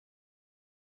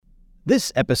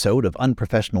This episode of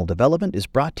Unprofessional Development is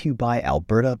brought to you by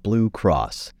Alberta Blue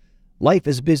Cross. Life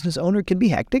as a business owner can be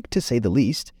hectic, to say the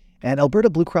least, and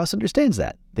Alberta Blue Cross understands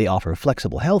that. They offer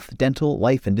flexible health, dental,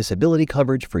 life, and disability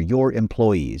coverage for your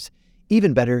employees.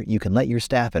 Even better, you can let your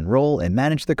staff enroll and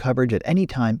manage their coverage at any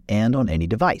time and on any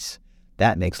device.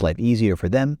 That makes life easier for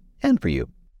them and for you.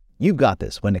 You've got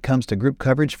this when it comes to group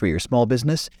coverage for your small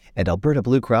business, and Alberta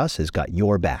Blue Cross has got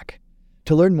your back.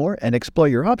 To learn more and explore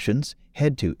your options,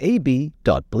 head to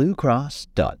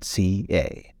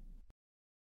ab.bluecross.ca.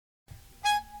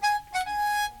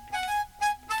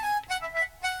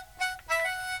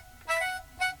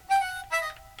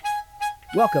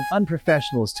 Welcome,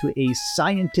 unprofessionals, to a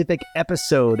scientific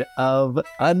episode of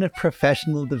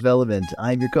Unprofessional Development.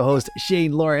 I'm your co-host,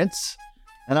 Shane Lawrence.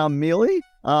 And I'm Mealy.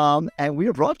 And we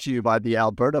are brought to you by the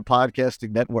Alberta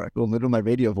Podcasting Network. We'll do my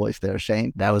radio voice there,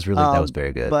 Shane. That was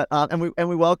very good. But and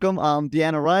we welcome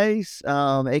Deanna Rice,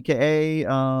 aka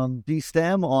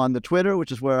DSTEM on the Twitter,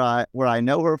 which is where I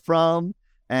know her from.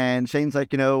 And Shane's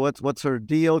like, what's her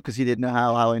deal? Because he didn't know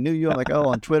how I knew you. I'm like,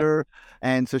 on Twitter.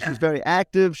 And so she's very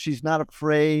active. She's not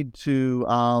afraid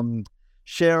to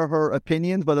share her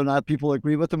opinions, whether or not people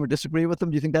agree with them or disagree with them.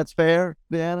 Do you think that's fair,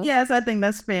 Deanna? Yes, I think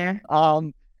that's fair.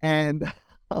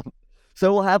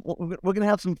 So we're going to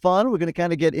have some fun. We're going to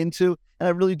kind of get into, and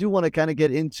I really do want to kind of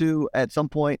get into at some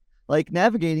point, like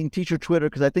navigating teacher Twitter,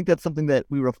 because I think that's something that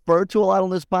we refer to a lot on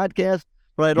this podcast,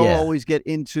 but I don't always get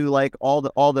into like all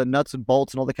the nuts and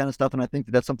bolts and all that kind of stuff. And I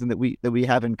think that's something that we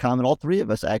have in common, all three of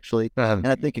us actually. And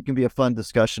I think it can be a fun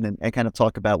discussion and kind of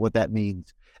talk about what that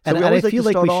means. So and I feel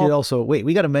like we should also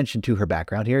we got to mention too her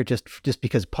background here, just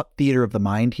because theater of the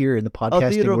mind here in the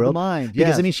podcasting theater world. Of the mind, because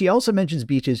yes. I mean, she also mentions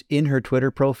beaches in her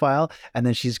Twitter profile, and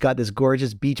then she's got this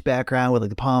gorgeous beach background with like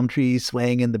the palm trees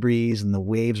swaying in the breeze and the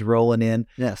waves rolling in.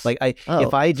 Yes, like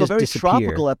if I just a very disappear,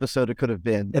 tropical episode it could have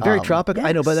been. A very tropical. Yes.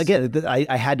 I know, but again,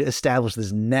 I had to establish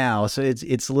this now, so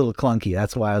it's a little clunky.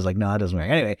 That's why I was like, no, it doesn't work.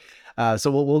 Anyway,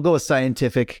 so we'll go with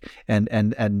scientific and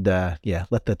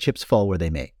let the chips fall where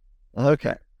they may.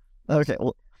 Okay.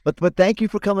 Well, but thank you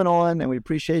for coming on, and we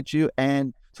appreciate you.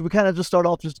 And so we kind of just start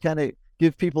off just to kind of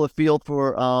give people a feel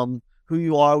for who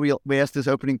you are. We asked this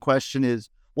opening question is,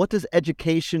 what does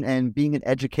education and being an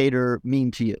educator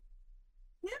mean to you?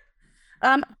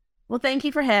 Well, thank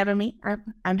you for having me.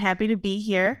 I'm happy to be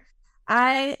here.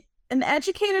 An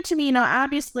educator to me,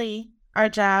 obviously our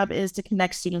job is to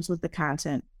connect students with the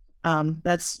content.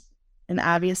 That's an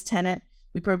obvious tenet.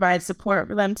 We provide support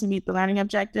for them to meet the learning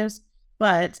objectives.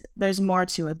 But there's more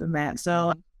to it than that.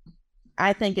 So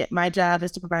I think my job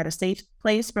is to provide a safe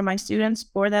place for my students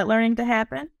for that learning to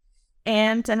happen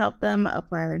and to help them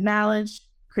apply their knowledge,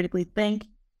 critically think,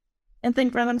 and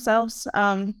think for themselves.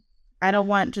 I don't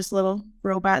want just little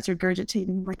robots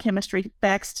regurgitating my chemistry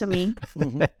facts to me.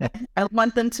 I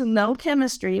want them to know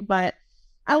chemistry, but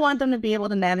I want them to be able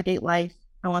to navigate life.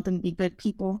 I want them to be good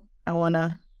people. I want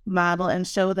to model and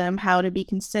show them how to be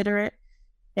considerate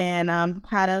and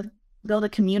how to build a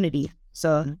community.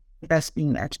 So that's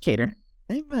being an educator.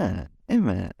 Amen. I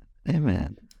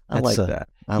like that.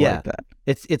 I like that.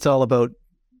 It's all about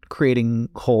creating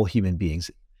whole human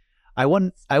beings. I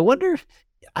wonder.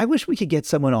 I wish we could get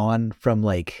someone on from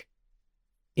like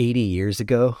 80 years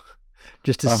ago,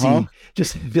 just to see,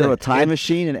 just feel a time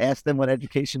machine and ask them what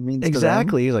education means.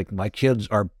 Exactly. To them. Like, my kids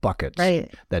are buckets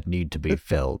that need to be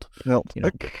filled. But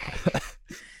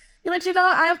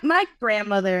my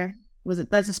grandmother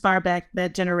that's as far back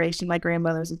that generation. My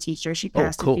grandmother was a teacher. She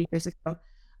passed a few years ago.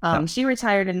 She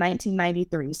retired in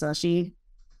 1993, so she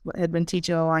had been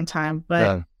teaching a long time.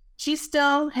 But she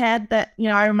still had that.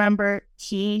 I remember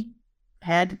she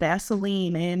had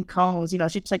Vaseline and cones.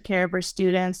 She took care of her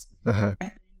students. You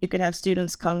could have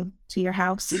students come to your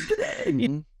house.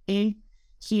 She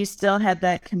still had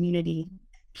that community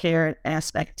care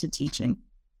aspect to teaching.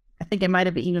 I think it might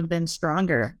have even been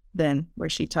stronger than where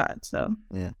she taught. So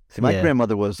see, my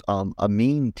grandmother was a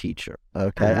mean teacher.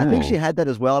 Okay, I think she had that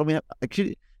as well. I mean,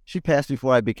 she passed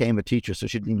before I became a teacher, so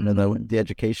she didn't even know the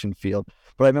education field.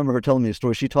 But I remember her telling me a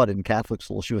story. She taught in Catholic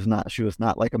school. She was not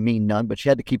like a mean nun, but she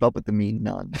had to keep up with the mean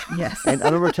nun. Yes, and I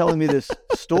remember her telling me this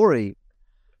story.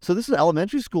 So this is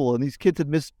elementary school, and these kids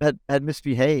had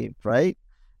misbehaved, right?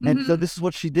 And so this is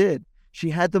what she did.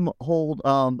 She had them hold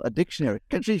a dictionary.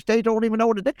 They don't even know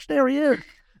what a dictionary is.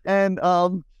 And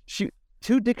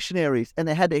two dictionaries, and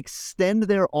they had to extend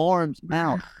their arms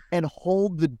out and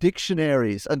hold the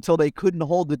dictionaries until they couldn't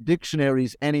hold the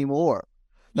dictionaries anymore.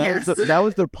 That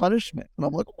was their punishment. And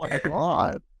I'm like, oh my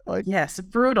God. Like, yes,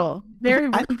 brutal. Very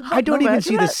brutal. I don't even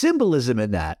see the symbolism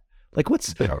in that. Like,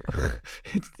 what's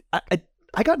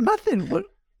I got nothing. What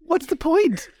What's the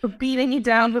point? For beating you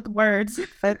down with words.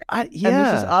 And this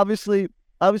is obviously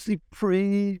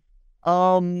pre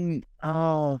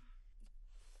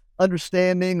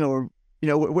understanding, or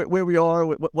where we are,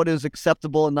 what is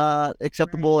acceptable and not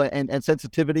acceptable, Right. and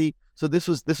sensitivity. So this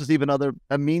was even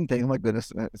a mean thing. Oh my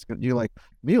goodness, you're like,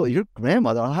 Mila, your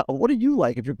grandmother. What are you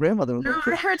like if your grandmother? Was No, like,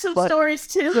 I heard some but- stories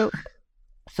too.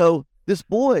 So this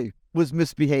boy was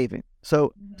misbehaving.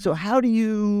 So how do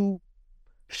you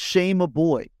shame a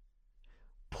boy?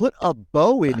 Put a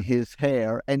bow in his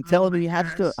hair and tell him my he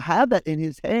has to gosh. have that in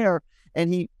his hair,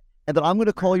 and that I'm going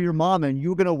to call your mom, and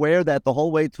you're going to wear that the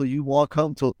whole way till you walk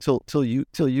home, till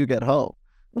you get home.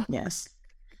 Yes.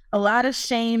 A lot of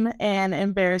shame and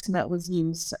embarrassment was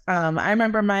used. I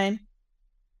remember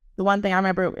the one thing I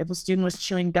remember, if a student was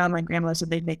chewing gum, my grandmother said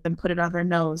they'd make them put it on their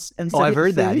nose. And Oh, I've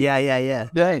heard that. Yeah.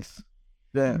 Nice.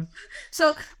 Yeah.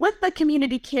 So with the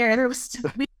community care,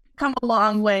 we've come a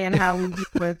long way in how we deal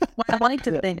with, well, I like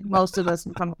to think most of us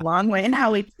have come a long way in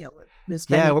how we deal with this.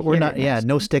 Yeah, kind of we're care. not. Yeah,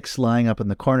 no sticks lying up in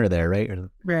the corner there, right?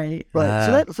 Right.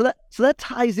 Right. So that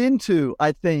ties into,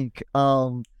 I think,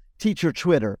 teacher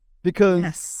Twitter, because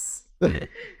Yes.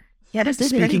 Yeah. There's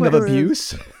Speaking of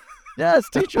abuse, yes,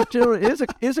 teacher Twitter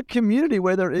is a community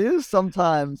where there is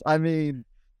sometimes. I mean,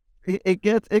 it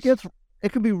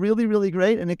can be really, really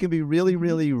great, and it can be really,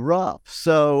 really rough.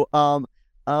 So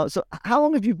so how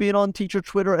long have you been on teacher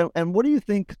Twitter, and what do you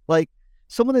think, like,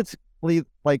 someone that's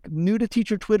like new to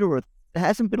teacher Twitter or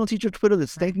hasn't been on teacher Twitter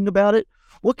that's thinking about it,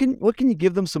 what can you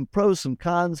give them, some pros, some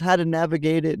cons, how to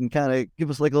navigate it, and kind of give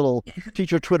us like a little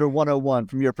teacher Twitter 101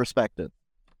 from your perspective?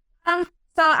 So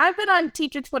I've been on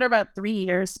teacher Twitter about 3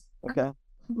 years. Okay.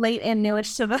 Late and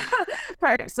newish to the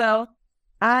part. So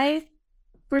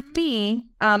for me,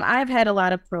 I've had a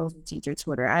lot of pros with teacher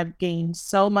Twitter. I've gained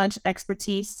so much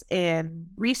expertise and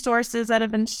resources that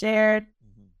have been shared.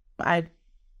 I've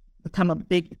become a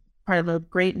big part of a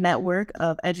great network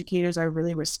of educators I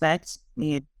really respect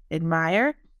and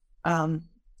admire.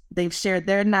 They've shared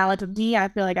their knowledge with me. I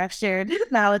feel like I've shared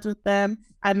knowledge with them.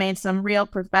 I've made some real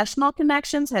professional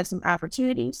connections, had some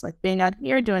opportunities, like being out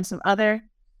here, doing some other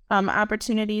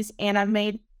opportunities, and I've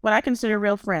made what I consider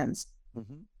real friends.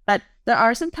 Mm-hmm. But there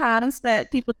are some cons that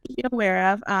people should be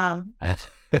aware of.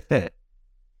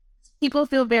 People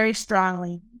feel very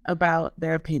strongly about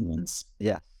their opinions.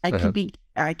 Yeah.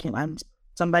 I'm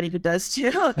somebody who does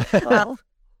too.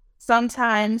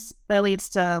 Sometimes that leads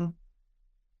to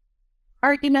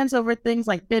arguments over things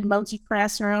like Bitmoji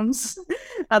classrooms,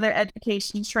 other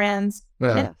education trends,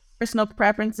 and personal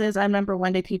preferences. I remember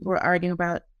one day people were arguing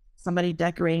about somebody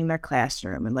decorating their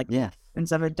classroom and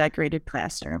instead of a decorated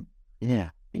classroom. Yeah.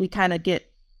 We kind of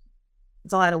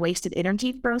it's a lot of wasted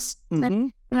energy for us.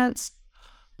 Events.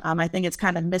 I think it's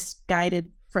kind of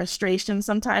misguided frustration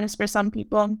sometimes for some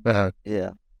people.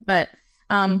 Yeah. But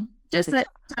just that.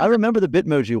 I remember the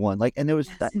Bitmoji one, like, and there was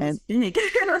that, and big.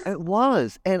 it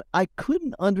was, and I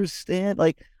couldn't understand,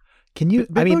 like, can you?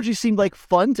 Bitmoji seemed like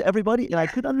fun to everybody, and I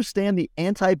couldn't understand the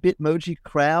anti-Bitmoji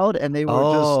crowd, and they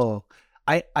were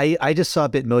just. I just saw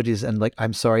Bitmojis, and like,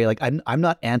 I'm sorry, like, I'm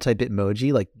not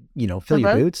anti-Bitmoji, like, fill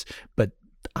your boots, but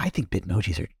I think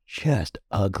Bitmojis are just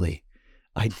ugly.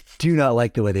 I do not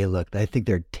like the way they look. I think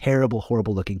they're terrible,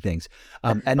 horrible looking things.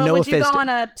 And but no would you offense go on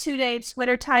a 2-day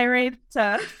Twitter tirade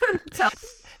to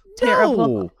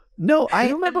terrible? No, I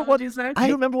don't remember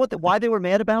why they were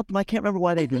mad about them. I can't remember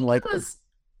why they didn't like them.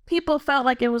 People felt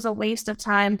like it was a waste of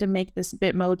time to make this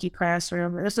Bitmoji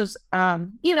classroom. This was,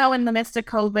 in the midst of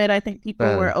COVID, I think people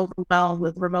were overwhelmed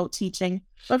with remote teaching.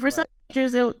 But for some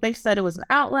teachers, they said it was an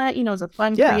outlet, it was a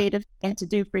fun, creative thing to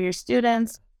do for your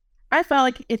students. I felt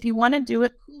like if you want to do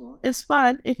it, cool, it's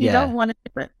fun. If you don't want to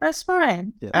do it, that's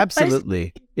fine. Yeah.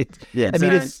 Absolutely. It's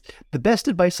the best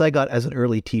advice I got as an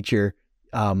early teacher,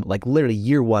 like literally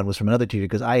year one, was from another teacher,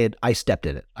 because I stepped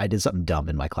in it. I did something dumb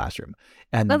in my classroom,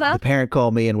 and the parent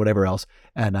called me and whatever else.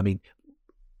 And I mean,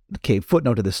 okay,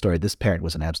 footnote to this story, this parent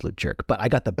was an absolute jerk, but I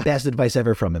got the best advice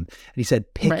ever from him. And he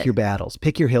said, pick your battles,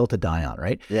 pick your hill to die on,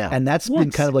 right? Yeah. And that's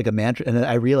been kind of like a mantra. And then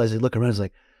I realized, I look around, I was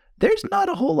like, there's not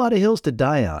a whole lot of hills to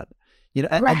die on. And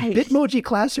Bitmoji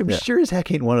classroom sure as heck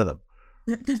ain't one of them.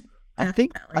 I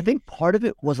think part of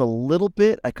it was a little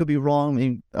bit, I could be wrong, I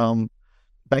mean,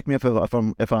 back me up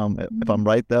if I'm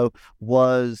right though,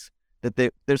 was that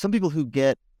there's some people who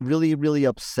get really, really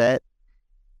upset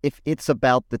if it's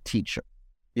about the teacher.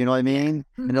 You know what I mean?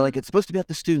 And they're like, it's supposed to be about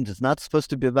the students, it's not supposed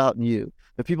to be about you.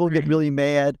 But people get really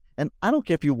mad, and I don't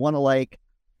care if you want to like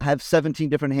have 17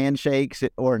 different handshakes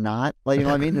or not. Like, you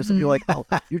know what I mean? There's some people like, oh,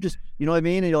 you're just, you know what I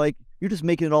mean? And you're like, you're just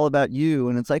making it all about you.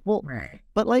 And it's like, well, Right.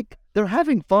 but like they're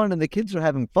having fun and the kids are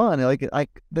having fun. Like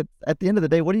that at the end of the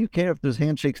day, what do you care if there's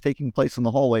handshakes taking place in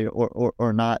the hallway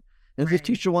or not? And if this Right.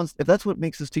 teacher wants, if that's what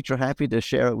makes this teacher happy to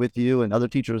share it with you, and other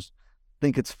teachers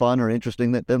think it's fun or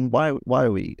interesting, then why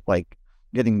are we like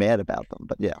getting mad about them?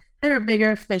 But yeah, There are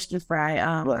bigger fish to fry.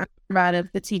 Right. I'm proud of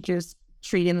the teachers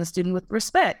treating the student with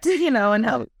respect, and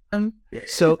help them.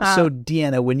 So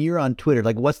Deanna, when you're on Twitter,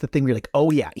 like what's the thing where you're like,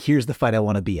 oh yeah, here's the fight I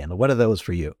want to be in? What are those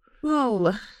for you?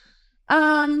 Oh,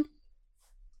 I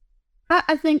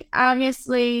think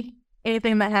obviously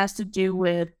anything that has to do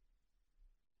with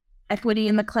equity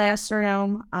in the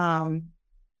classroom,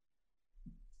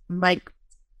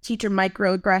 teacher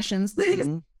microaggressions,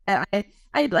 things.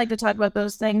 I'd like to talk about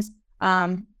those things.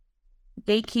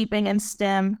 Gatekeeping in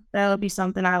STEM, that would be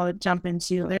something I would jump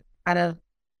into. Out of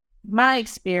my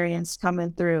experience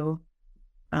coming through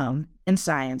in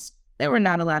science, there were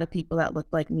not a lot of people that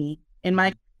looked like me.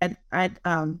 I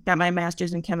got my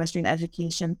master's in chemistry and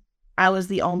education. I was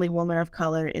the only woman of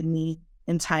color in the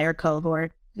entire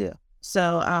cohort. Yeah.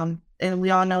 So, and we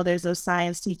all know there's those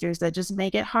science teachers that just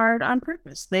make it hard on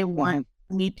purpose. They want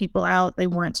to leave people out. They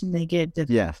want to make it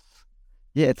difficult. Yes.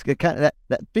 Yeah, it's kind of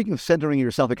that. Speaking of centering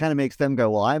yourself, it kind of makes them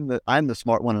go, "Well, I'm the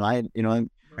smart one, and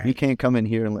you can't come in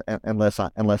here unless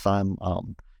I'm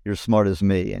you're as smart as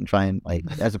me," and try and like,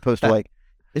 as opposed to like,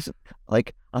 it's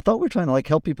like I thought we're trying to like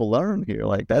help people learn here.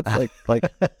 Like that's like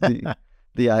the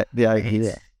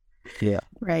idea. Yeah.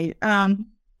 Right. And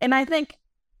I think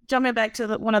jumping back to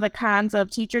one of the cons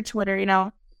of teacher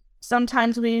Twitter,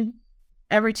 sometimes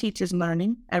every teacher's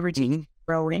learning, every teacher's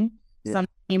growing. Yeah.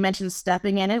 You mentioned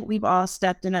stepping in it. We've all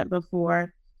stepped in it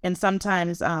before. And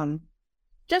sometimes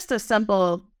just a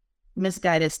simple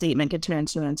misguided statement could turn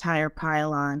into an entire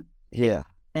pile-on. Yeah.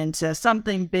 Into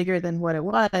something bigger than what it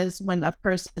was, when a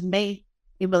person may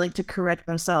be willing to correct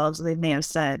themselves. They may have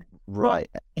said, right,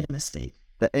 a mistake.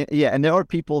 And there are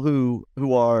people who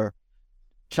are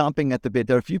chomping at the bit.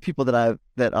 There are a few people that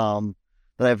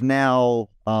I've now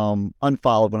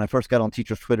unfollowed when I first got on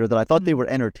teachers' Twitter that I thought they were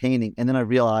entertaining, and then I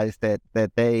realized that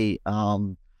they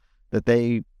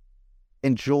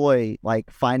enjoy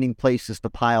like finding places to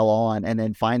pile on, and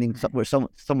then finding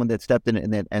someone that stepped in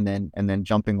it, and then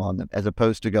jumping on them, as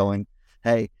opposed to going,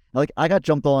 hey, like I got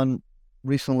jumped on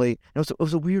recently, and it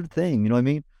was a weird thing, you know what I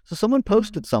mean? So someone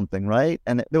posted something, right,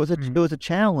 and there was a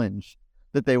challenge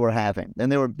that they were having,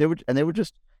 and they were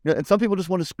just, and some people just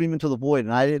want to scream into the void,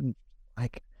 and I didn't,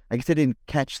 like, I guess I didn't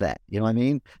catch that, you know what I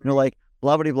mean? Like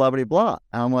blah blah blah blah blah,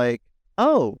 and I'm like,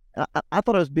 oh, I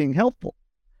thought I was being helpful.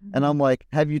 And I'm like,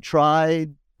 have you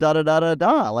tried da da da da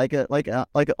da, like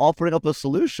offering up a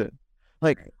solution,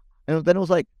 like, and then it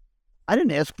was like, I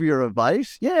didn't ask for your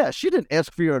advice. Yeah, she didn't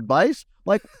ask for your advice.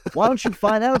 Like, why don't you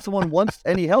find out if someone wants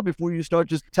any help before you start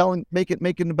just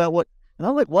making about what? And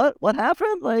I'm like, what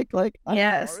happened? Like, I'm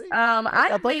yes, sorry.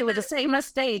 I made the same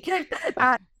mistake. And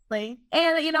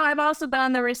I've also been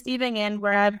on the receiving end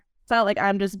where I've felt like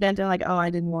I'm just venting, like, oh, I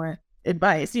didn't want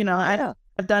advice.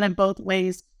 I've done it both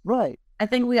ways. Right. I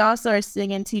think we also are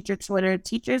seeing in teacher Twitter,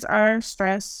 teachers are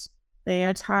stressed. They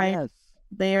are tired. Yes.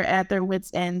 They are at their wits'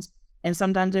 end. And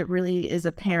sometimes it really is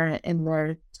apparent in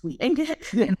their tweeting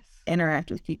and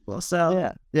interact with people.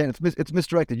 So yeah, it's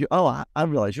misdirected. I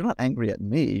realize you're not angry at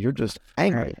me. You're just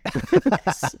angry.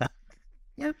 Right.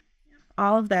 Yep,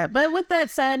 all of that. But with that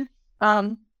said,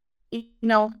 I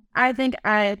think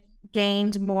I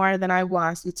gained more than I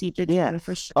lost with teacher Twitter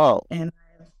for sure. Oh, and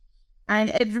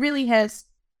it really has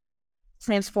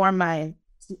transformed my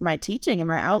teaching and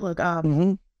my outlook. I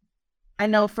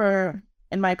know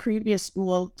in my previous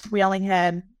school, we only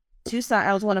had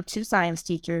I was one of two science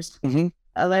teachers.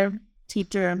 Other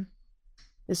teacher,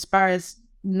 as far as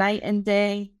night and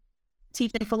day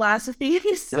teaching philosophy,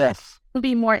 would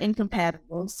be more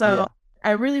incompatible. So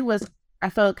I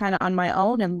felt kind of on my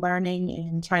own and learning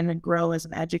and trying to grow as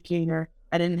an educator.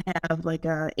 I didn't have like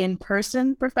a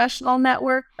in-person professional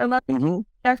network I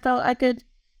felt I could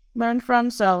learn from.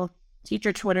 So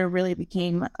teacher Twitter really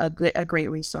became a great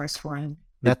resource for him.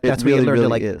 That's where you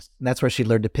learned that's where she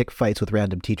learned to pick fights with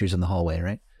random teachers in the hallway,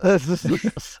 right? I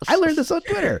learned this on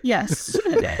Twitter. Yes.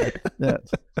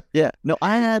 Yeah. No,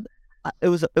 it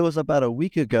was about a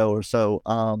week ago or so.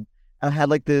 I had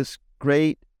like this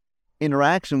great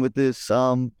interaction with this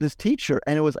teacher,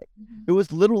 and it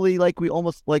was literally like we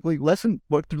worked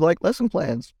through like lesson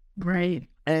plans. Right.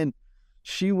 And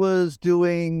she was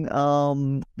doing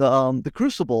the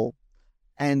Crucible,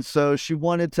 and so she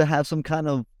wanted to have some kind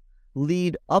of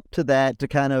lead up to that to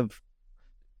kind of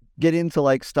get into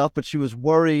like stuff, but she was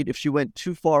worried if she went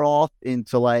too far off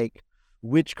into like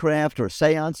witchcraft or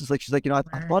seances. Like she's like, I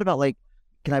thought about like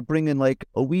can I bring in like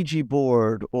a Ouija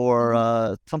board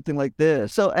or something like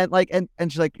this? So and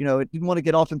she's like, didn't want to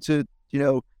get off into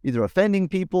either offending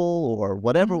people or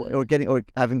whatever, or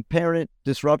having parent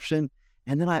disruption.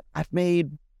 And then I've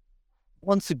made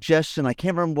one suggestion. I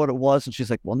can't remember what it was, and she's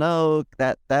like, "Well, no,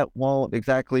 that won't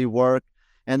exactly work."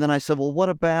 And then I said, "Well, what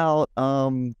about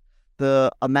a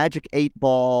magic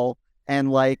 8-ball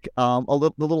and like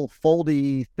the little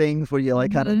foldy things where you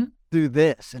like kind of do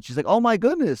this?" And she's like, "Oh my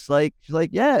goodness!" Like she's like,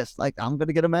 "Yes, like I'm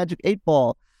gonna get a magic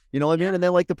 8-ball." You know what I mean? And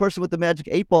then like the person with the magic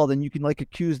 8-ball, then you can like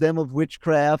accuse them of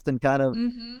witchcraft and kind of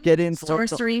get into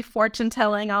sorcery, fortune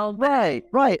telling, all that.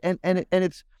 Right. And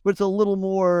it's a little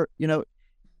more, kind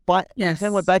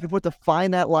of went back and forth to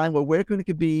find that line where it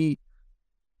could be,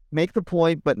 make the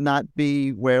point, but not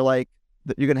be where like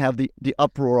you're gonna have the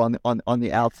uproar on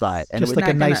the outside, and just like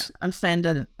a nice offend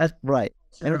right.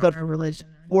 And it's about religion.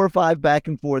 4 or 5 back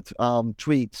and forth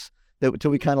tweets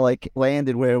until we kind of like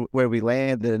landed where we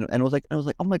landed, and I was like,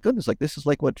 oh my goodness, like this is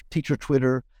like what teacher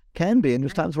Twitter can be. And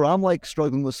there's times where I'm like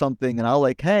struggling with something, and I'll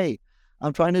like, hey,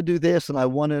 I'm trying to do this, and I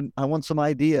want some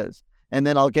ideas, and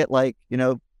then I'll get like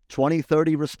 20,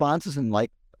 30 responses, and like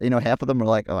half of them are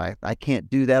like, oh, I can't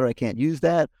do that, or I can't use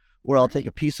that, or I'll take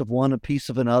a piece of one, a piece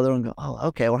of another, and go, oh,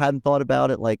 okay, well, I hadn't thought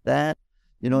about it like that.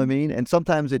 You know what I mean? And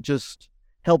sometimes it just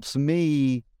helps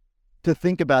me to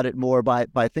think about it more by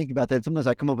thinking about that. Sometimes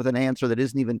I come up with an answer that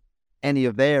isn't even any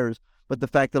of theirs, but the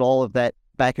fact that all of that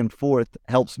back and forth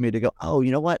helps me to go, oh,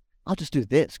 you know what? I'll just do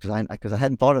this because I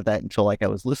hadn't thought of that until like I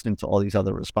was listening to all these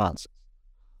other responses.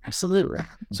 Absolutely.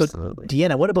 So,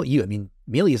 Deanna, what about you? I mean,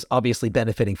 Amelia's obviously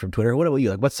benefiting from Twitter. What about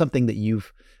you? Like, what's something that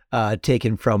you've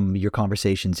taken from your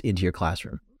conversations into your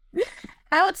classroom?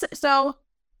 I would say, so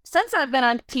since I've been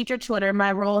on teacher Twitter,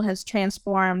 my role has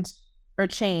transformed or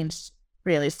changed,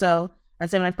 really. So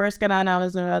I'd say when I first got on, I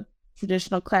was a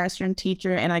traditional classroom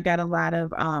teacher, and I got a lot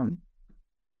of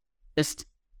just,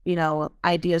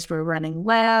 ideas for running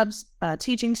labs,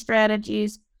 teaching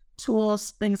strategies,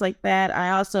 tools, things like that.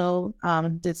 I also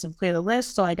did some clear the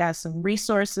list, so I got some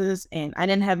resources, and I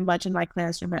didn't have much in my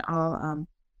classroom at all.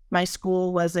 My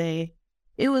school was a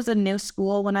new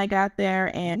school when I got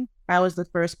there, and I was the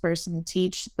first person to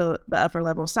teach the upper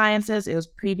level sciences. It was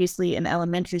previously an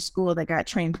elementary school that got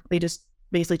trained. They just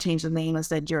basically changed the name and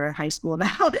said you're a high school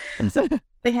now. So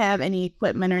they have any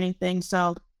equipment or anything.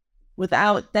 So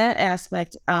without that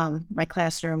aspect, my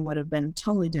classroom would have been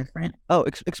totally different. Oh,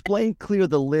 explain clear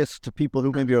the list to people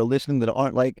who maybe are listening that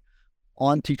aren't like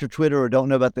on teacher Twitter or don't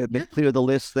know about the clear the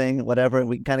list thing, whatever. And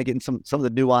we can kind of get in some of the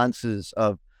nuances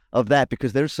of that,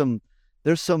 because there's some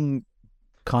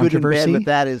controversy good and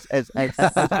bad with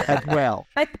that as well.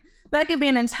 That could be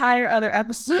an entire other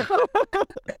episode.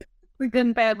 Good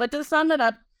and bad. But to sum it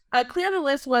up, Clear the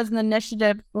List was an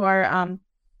initiative for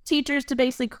teachers to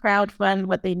basically crowdfund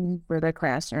what they need for their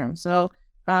classroom. So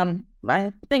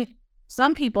I think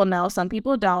some people know, some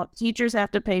people don't. Teachers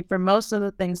have to pay for most of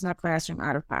the things in their classroom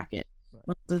out of pocket. Right.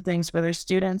 Most of the things for their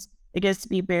students, it gets to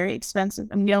be very expensive,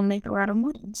 and you don't make a lot of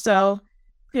money. So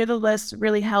Clear the List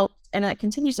really helped, and it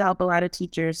continues to help a lot of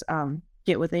teachers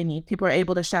get what they need. People are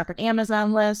able to shop at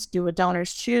Amazon list, do what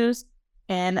donors choose.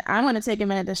 And I want to take a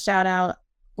minute to shout out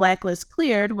Blacklist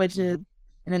Cleared, which is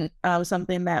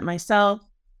something that myself,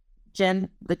 Jen,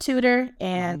 the tutor,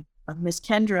 and Miss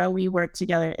Kendra, we work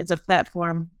together. It's a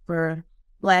platform for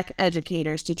Black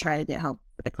educators to try to get help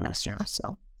for the classroom.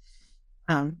 So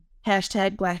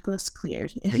hashtag Blacklist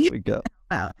Cleared. There we go.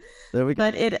 Wow. There we go.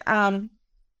 But it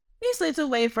basically it's a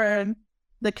way for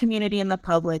the community and the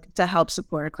public to help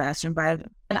support a classroom by an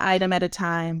item at a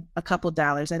time, a couple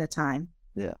dollars at a time.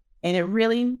 Yeah. And it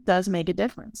really does make a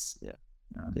difference.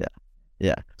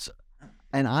 Yeah. So,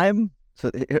 and I'm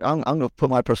going to put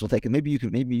my personal take, and maybe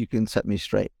you can set me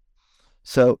straight.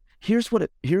 So here's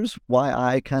why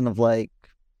I kind of like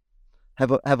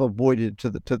have avoided to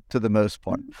the most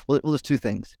part. Well, there's two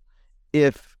things.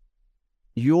 If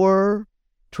your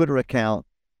Twitter account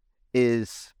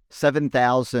is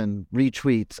 7,000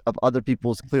 retweets of other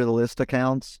people's Clear the List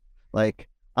accounts, like,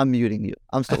 I'm muting you.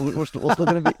 We're still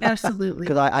going to be absolutely,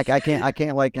 because I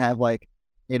can't like have like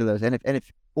 8 of those. And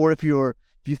if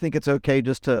you think it's okay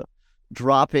just to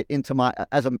drop it into my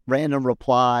as a random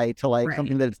reply to like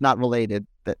something that's not related,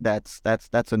 that's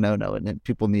a no-no. And then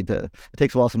people need to. It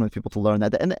takes a while sometimes people to learn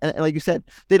that. And like you said,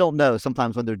 they don't know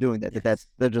sometimes when they're doing that. Yes.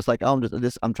 They're just like, oh,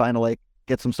 I'm trying to like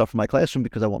get some stuff from my classroom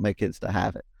because I want my kids to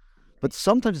have it. But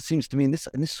sometimes it seems to me, and this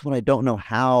is what I don't know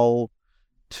how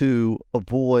to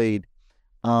avoid.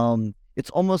 It's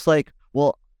almost like,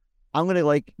 well, I'm going to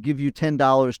like give you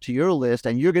 $10 to your list,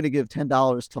 and you're going to give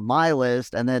 $10 to my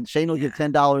list. And then Shane will give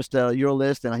 $10 to your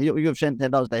list, and he'll give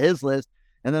 $10 to his list.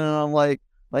 And then I'm like,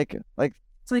 Like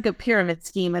It's like a pyramid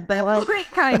scheme at that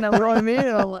point, kind of. you know what I mean?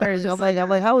 I'm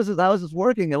like, how is this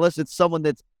working? Unless it's someone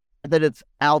that it's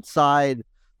outside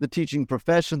the teaching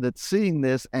profession that's seeing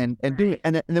this and doing,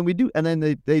 and then we do, and then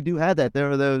they do have that. There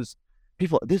are those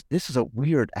people. This is a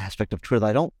weird aspect of Twitter that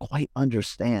I don't quite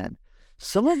understand.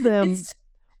 Some of them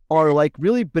are like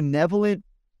really benevolent,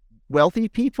 wealthy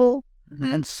people,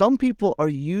 and some people are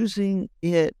using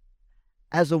it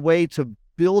as a way to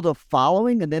build a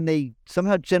following, and then they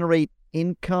somehow generate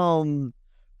income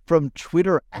from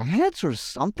Twitter ads or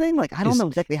something. Like, I don't know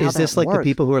exactly how that works. Is this like the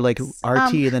people who are like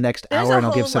RT in the next hour and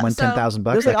I'll give someone $10,000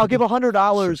 bucks? Like, I'll give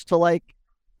 $100 to like,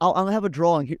 I'll have a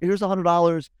drawing. Here's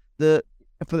 $100.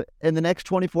 In the next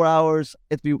 24 hours,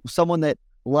 it'd be someone that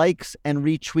likes and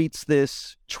retweets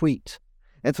this tweet.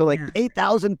 And so like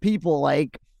 8,000 people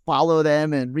like follow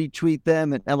them and retweet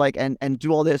them and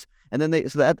do all this. And then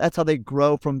that's how they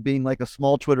grow from being like a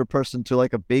small Twitter person to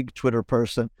like a big Twitter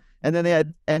person. And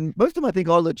then and most of them I think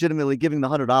are legitimately giving the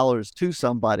 $100 to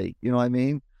somebody. You know what I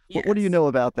mean? Yes. What do you know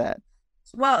about that?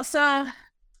 Well, so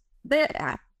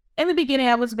in the beginning,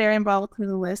 I was very involved with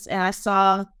the list, and I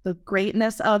saw the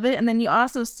greatness of it. And then you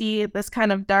also see this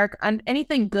kind of dark,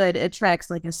 anything good attracts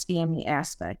like a scammy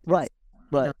aspect. Right.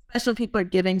 Especially people are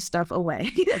giving stuff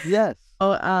away. Yes.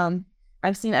 So,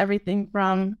 I've seen everything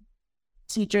from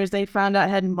teachers they found out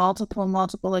had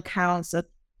multiple accounts of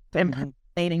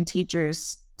impersonating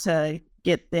teachers to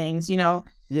get things,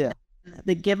 Yeah.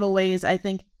 The giveaways, I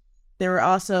think there were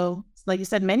also, like you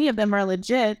said, many of them are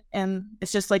legit, and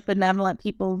it's just like benevolent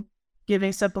people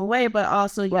giving stuff away, but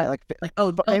also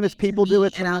famous people do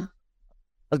it. I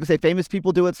was gonna say famous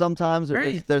people do it sometimes.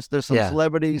 Right. There's some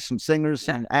celebrities, some singers,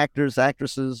 some actors,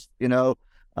 actresses. Go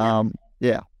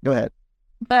ahead.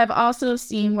 But I've also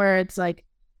seen where it's like,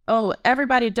 oh,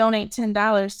 everybody donate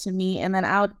 $10 to me, and then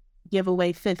I'll give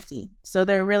away 50. So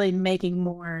they're really making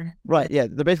more. Right. Yeah.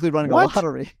 They're basically running a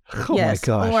lottery. Oh my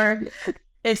gosh. Or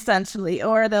essentially,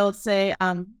 or they'll say,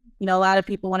 a lot of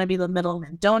people want to be the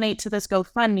middleman. Donate to this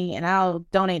GoFundMe, and I'll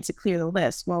donate to clear the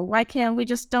list. Well, why can't we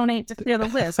just donate to clear the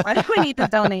list? Why do we need to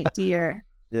donate to your?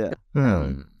 Yeah.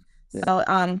 So,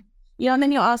 and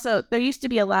then you also, there used to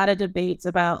be a lot of debates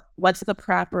about what's the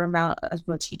proper amount of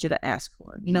a teacher to ask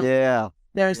for. Yeah.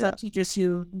 There are some teachers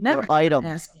who never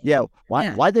ask. Yeah.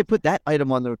 Why'd they put that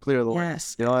item on the clear the list?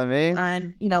 Yes. You know what I mean?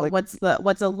 And what's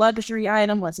a luxury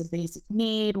item? What's a basic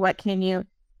need? What can you?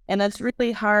 And it's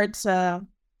really hard to.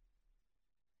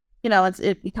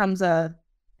 It becomes an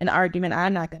argument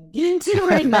I'm not going to get into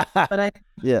right now. But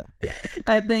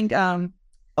I think. And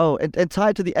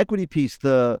tied to the equity piece,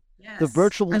 the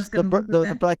virtual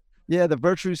the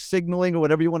virtue signaling or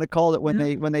whatever you want to call it when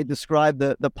they describe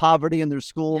the poverty in their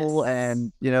school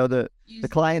and the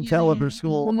clientele of their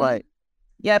school, right?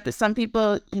 Yeah, but some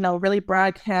people really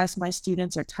broadcast my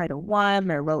students are Title I,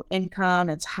 they're low income,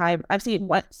 it's high. I've seen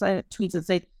tweets that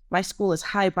say my school is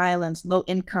high violence, low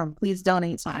income. Please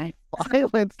donate.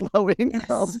 Violence, low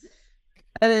income.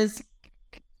 Yes.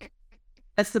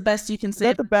 That's the best you can say. Is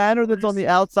that the banner that's on the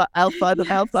outside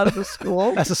of the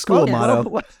school? That's a school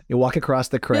motto. You walk across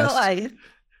the crest.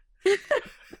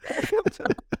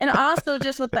 And also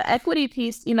just with the equity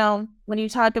piece, when you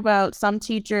talk about some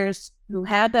teachers who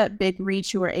had that big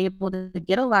reach who were able to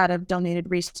get a lot of donated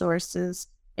resources,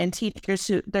 and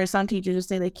there's some teachers who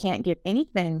say they can't get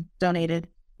anything donated.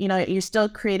 You're still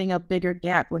creating a bigger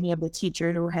gap when you have the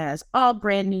teacher who has all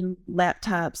brand new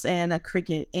laptops and a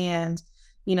Cricut and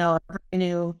a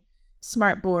new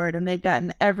smart board, and they've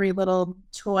gotten every little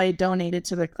toy donated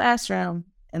to their classroom,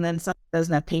 and then some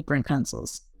doesn't have paper and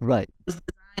pencils. Right.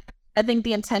 I think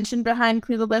the intention behind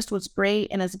Clear the List was great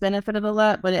and it's benefited a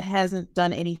lot, but it hasn't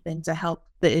done anything to help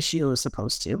the issue it was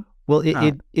supposed to. Well,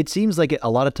 it seems like a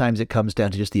lot of times it comes down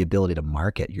to just the ability to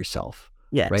market yourself.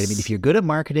 Yes. Right. I mean, if you're good at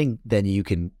marketing, then you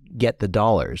can get the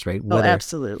dollars, right?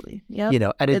 Absolutely. Yeah.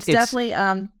 And it's definitely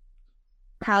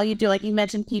how you do, like you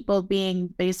mentioned, people being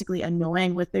basically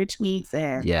annoying with their tweets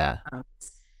and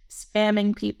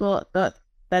spamming people.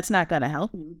 That's not going to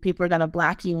help. People are going to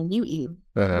block you and mute you.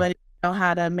 But you know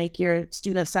how to make your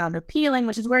students sound appealing,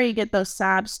 which is where you get those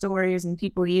sob stories and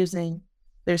people using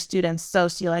their students'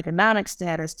 socioeconomic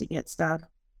status to get stuff.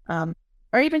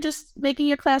 Or even just making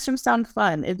your classroom sound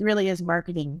fun. It really is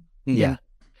marketing. Yeah.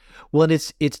 Well, and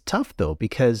it's tough though,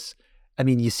 because I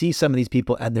mean, you see some of these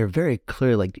people and they're very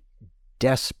clear, like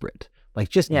desperate,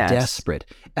 desperate.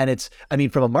 And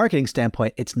from a marketing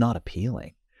standpoint, it's not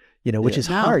appealing, which is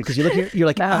hard because you look here, you're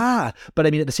like, but I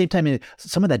mean, at the same time,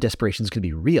 some of that desperation is going to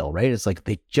be real, right? It's like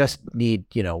they just need,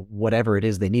 whatever it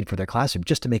is they need for their classroom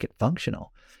just to make it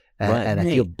functional. And I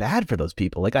feel bad for those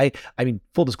people. Like I mean,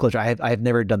 full disclosure, I've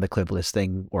never done the clipless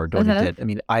thing, or Dorothy did. I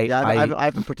mean, I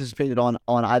haven't participated on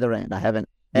either end. I haven't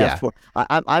asked for.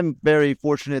 I'm very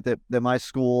fortunate that my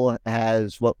school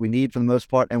has what we need for the most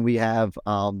part, and we have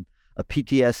a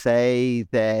PTSA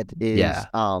that is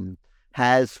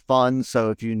has funds.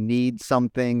 So if you need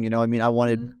something, I mean, I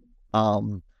wanted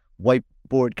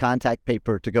whiteboard contact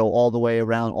paper to go all the way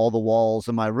around all the walls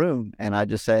in my room, and I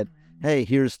just said, hey,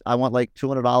 I want like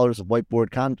 $200 of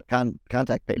whiteboard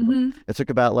contact paper. It took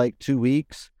about like 2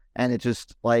 weeks, and it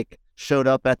just like showed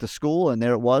up at the school, and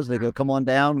there it was. They go, come on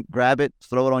down, grab it,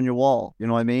 throw it on your wall. You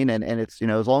know what I mean? And it's,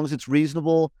 as long as it's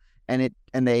reasonable and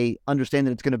they understand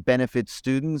that it's going to benefit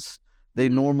students, they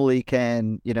normally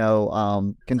can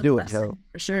do it. So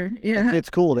for sure. Yeah. It's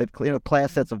cool. They've,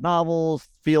 class sets of novels,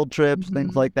 field trips,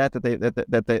 things like that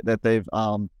they've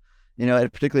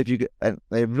and particularly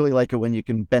they really like it when you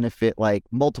can benefit like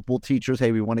multiple teachers.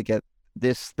 Hey, we want to get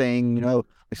this thing, like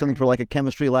something for like a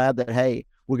chemistry lab that, hey,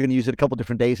 we're going to use it a couple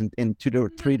different days in 2 or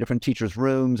 3 different teachers'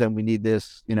 rooms, and we need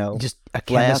this, just a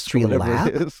chemistry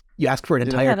lab. You asked for an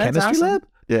entire chemistry lab?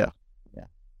 Yeah.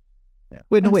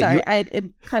 Wait, no, I'm wait. Sorry,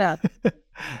 it cut out.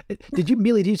 Did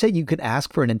you say you could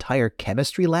ask for an entire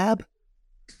chemistry lab?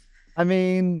 I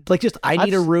mean, like, just I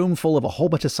need a room full of a whole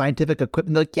bunch of scientific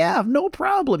equipment. Like, yeah, no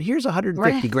problem. Here's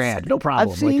 $150,000. No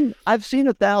problem. I've seen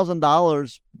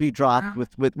 $1,000 be dropped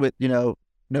with with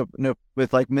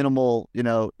like minimal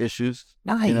issues.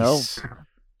 Nice.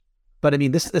 But I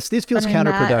mean, this feels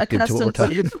counterproductive to what we're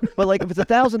talking about. But like, if it's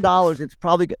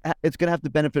 $1,000, it's gonna have to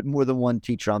benefit more than one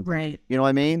teacher. Right. You know what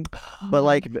I mean? But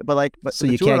so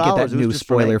you can't get that new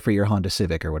spoiler for your Honda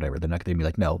Civic or whatever. They're not gonna be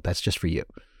like, no, that's just for you.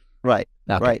 Right.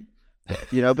 Okay. Right.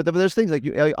 But there's things like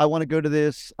I want to go to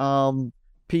this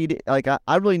PD. Like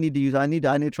I really need to use. I need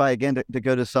to try again to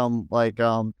go to some like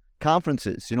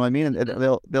conferences. You know what I mean?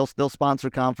 And they'll sponsor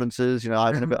conferences.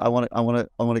 I want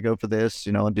to go for this.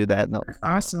 And do that. And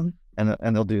awesome.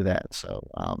 And they'll do that. So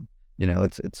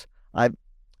it's I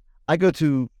go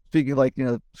to, speaking of like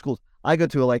schools. I go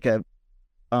to like a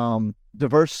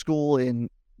diverse school in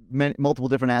multiple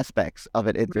different aspects of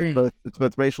it. It's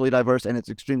both racially diverse, and it's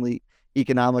extremely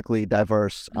economically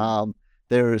diverse.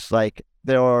 There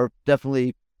are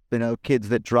definitely kids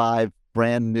that drive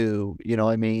brand new,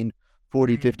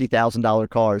 $40,000-$50,000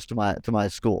 cars to my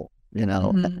school,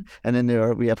 and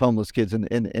then we have homeless kids in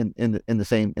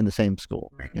the same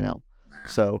school,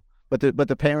 so but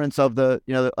the parents of the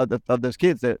of those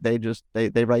kids, they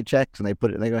write checks and they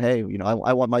put it and they go, hey,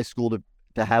 I want my school to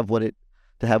have what it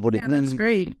and then, that's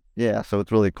great. Yeah, so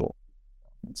it's really cool.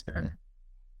 That's good.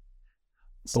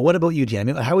 But what about you, Jan?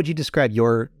 I mean, how would you describe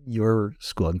your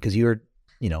school? Because you're,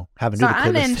 having to do the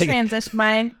I'm in thing.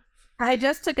 transition. I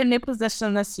just took a new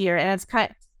position this year, and it's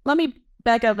let me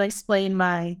back up and explain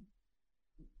my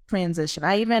transition.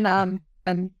 I even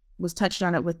was touched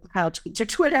on it with how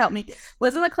Twitter helped me.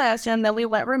 Was in the classroom, then we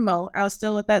went remote. I was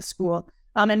still at that school.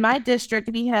 In my district,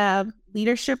 we have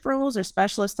leadership roles or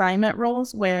special assignment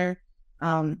roles where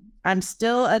I'm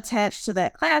still attached to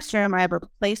that classroom. I have a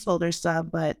placeholder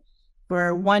sub, but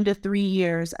for 1 to 3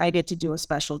 years, I get to do a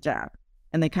special job,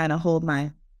 and they kind of hold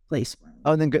my place.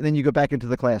 Oh, and then you go back into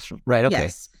the classroom. Right. Okay.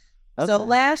 Yes. Okay. So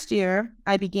last year,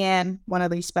 I began one of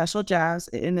these special jobs,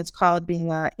 and it's called being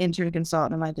an intern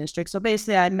consultant in my district. So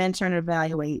basically, I mentor and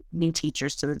evaluate new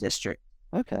teachers to the district.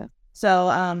 Okay.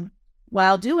 So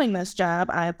while doing this job,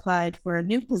 I applied for a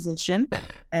new position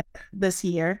this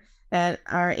year at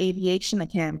our aviation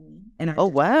academy. Oh,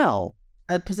 wow.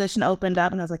 A position opened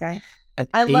up, and I was like,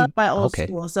 I love my old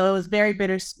school, so it was very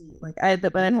bittersweet. Like I had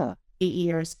been 8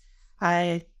 years.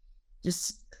 I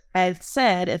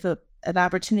said if an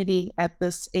opportunity at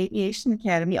this aviation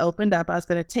academy opened up, I was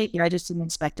going to take it. I just didn't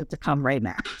expect it to come right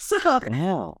now. So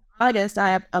August,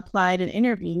 I applied and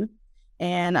interviewed,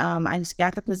 and I just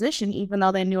got the position, even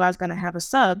though they knew I was going to have a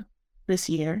sub this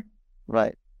year.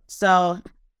 Right. So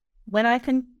when I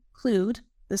conclude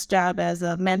this job as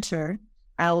a mentor,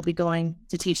 I will be going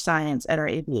to teach science at our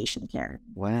aviation academy.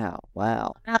 Wow.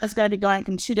 I was going to be going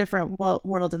in 2 different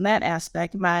worlds in that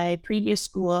aspect. My previous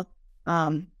school,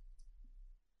 it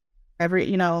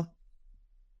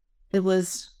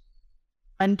was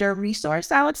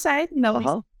under-resourced, I would say,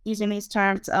 using these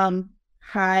terms.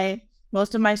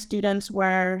 Most of my students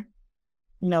were,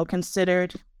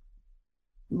 considered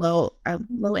low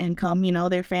income.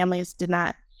 Their families did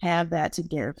not have that to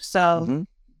give. So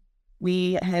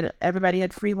everybody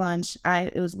had free lunch.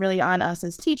 It was really on us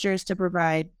as teachers to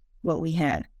provide what we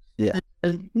had. Yeah.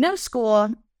 No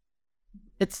school,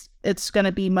 it's going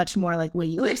to be much more like what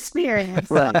you experience.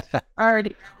 Right.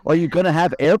 Already. Are you going to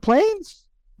have airplanes?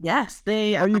 Yes,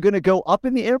 they Are you going to go up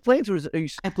in the airplanes, or are you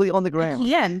simply on the ground?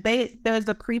 Yeah, there's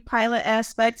a pre-pilot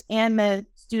aspect, and the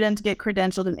students get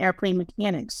credentialed in airplane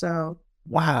mechanics. So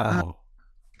Wow.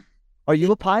 Are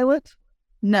you a pilot?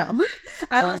 no,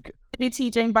 I was Okay. be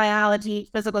teaching biology,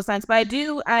 physical science, but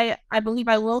I believe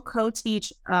I will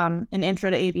co-teach an intro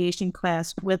to aviation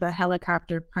class with a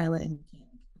helicopter pilot and mechanic.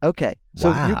 Okay. So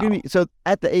you're Wow. gonna be, so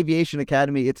at the aviation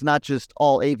academy, it's not just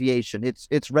all aviation.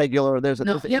 It's regular. There's a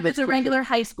No, there's an yep, English it's a teacher- regular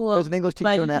high school. There's an English but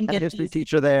teacher you and can a get history these-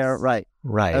 teacher there. Right.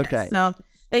 Right. Okay. So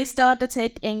they still have to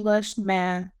take English,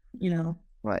 math,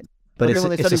 Right. But Okay, when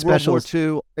they it's study a special World War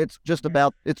II, it's just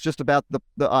about the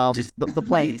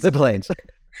planes. the planes.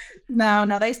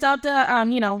 No, they still have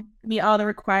to meet all the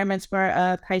requirements for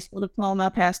a high school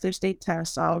diploma, pass their state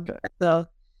test. Okay. So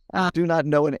I do not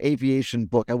know an aviation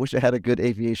book. I wish I had a good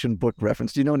aviation book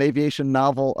reference. Do you know an aviation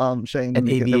novel, Shane, that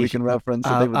we can reference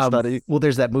that they would study? Well,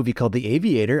 there's that movie called The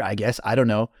Aviator, I guess. I don't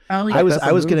know. oh, yeah. I was That's a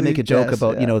going to movie? make a joke Yes,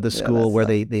 about, yeah. the Yeah, school where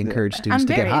that's they encourage students I'm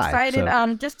to get very high. excited.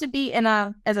 So. Just to be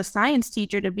as a science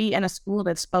teacher, to be in a school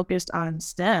that's focused on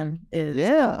STEM is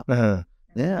Yeah. Uh,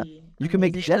 Yeah. You can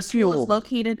make amazing. jet The school fuel. is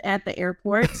located at the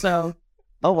airport, so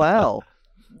Oh, wow.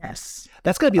 yes,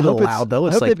 that's got to be a I hope little loud, though. I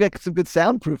It's hope like, they've got some good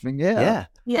soundproofing. Yeah. yeah.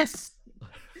 yes.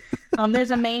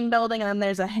 There's a main building, and then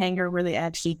there's a hangar where they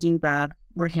actually do that,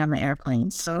 working on the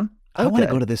airplanes. So I want to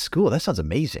Okay. go to this school. That sounds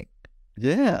amazing.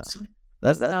 Yeah.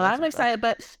 That's I'm excited,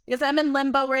 but because I'm in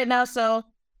limbo right now, so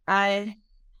I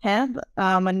have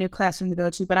a new classroom to go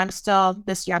to, but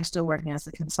this year I'm still working as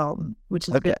a consultant, which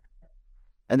is Okay. good.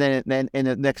 And then in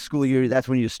the next school year, that's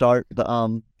when you start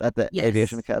at the Yes.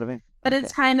 aviation academy. But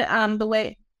it's kind of the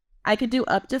way I could do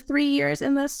up to 3 years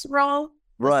in this role.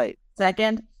 Right.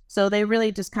 Second, so they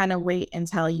really just kind of wait and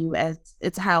tell you as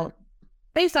it's how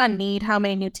based on need, how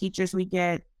many new teachers we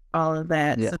get, all of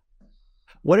that. Yeah. So,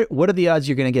 What are the odds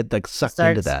you're going to get like sucked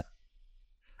into Starts- that?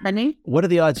 pardon me? What are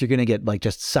the odds you're going to get like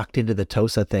just sucked into the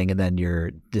TOSA thing and then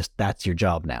that's your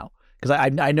job now? Because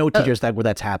I know teachers where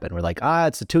that's happened. We're like,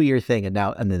 it's a 2-year thing, and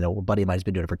then a buddy of mine's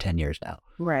been doing it for 10 years now.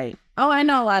 Right. Oh, I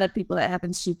know a lot of people that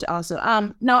happen to also.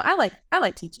 No, I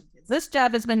like teaching kids. This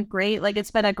job has been great. Like, it's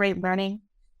been a great learning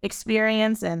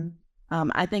experience, and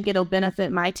I think it'll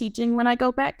benefit my teaching when I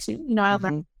go back to. I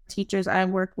learn teachers I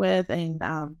work with, and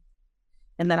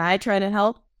then I try to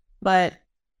help. But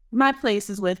my place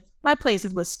is with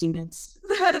students.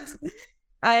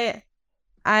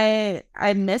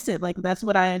 I miss it. Like, that's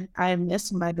what I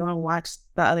miss when I go and watch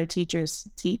the other teachers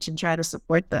teach and try to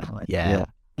support them. Like, Yeah.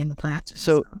 in the classroom.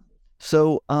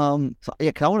 So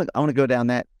yeah, 'cause I want to go down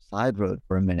that side road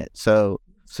for a minute. So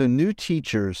new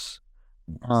teachers,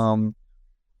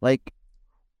 like,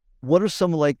 what are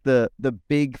some like the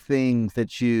big things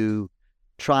that you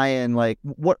try and like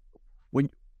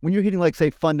when you're hitting like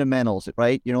say fundamentals,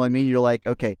 right? You know what I mean? You're like,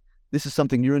 okay, this is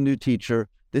something, you're a new teacher.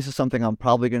 This is something I'm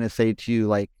probably going to say to you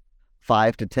like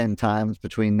 5 to 10 times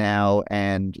between now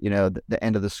and the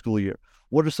end of the school year.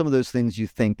 What are some of those things you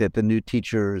think that the new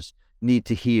teachers need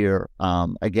to hear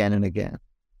again and again?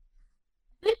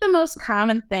 I think the most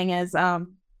common thing is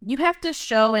you have to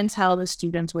show and tell the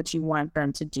students what you want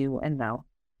them to do and know.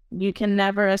 You can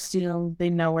never assume they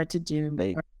know what to do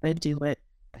or they do it.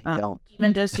 They don't.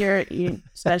 Even just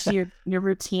especially your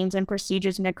routines and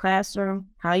procedures in your classroom,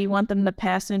 how you want them to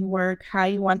pass in work, how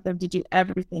you want them to do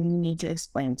everything, you need to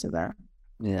explain to them.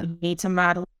 Yeah. You need to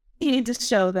model, you need to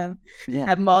show them, Yeah.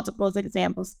 have multiple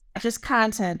examples, just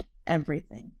content,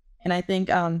 everything. And I think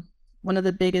one of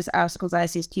the biggest obstacles I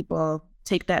see is people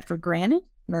take that for granted.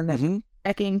 And then Mhm.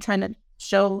 checking, trying to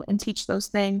show and teach those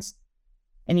things.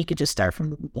 And you could just start from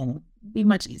the beginning. It'd be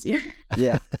much easier.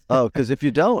 Yeah. Oh, because if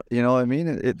you don't, you know what I mean?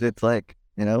 It's like,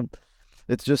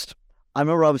 it's just, I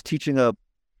remember I was teaching a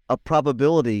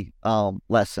probability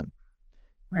lesson.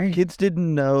 Right. Kids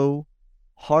didn't know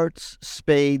hearts,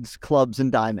 spades, clubs,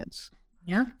 and diamonds.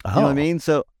 Yeah. Oh. You know what I mean?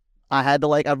 So I had to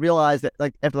I realized that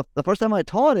after the first time I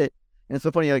taught it, and it's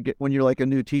so funny when you're like a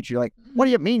new teacher, you're like, what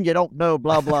do you mean you don't know,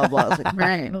 blah, blah, blah. It's like,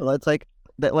 Right. no, it's like,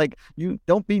 that you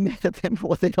don't be mad at them for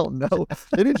what they don't know.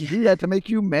 They didn't do that to make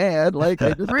you mad. Like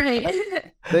Right.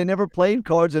 they never played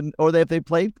cards, if they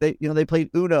played, they played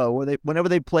Uno, or whenever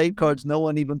they played cards, no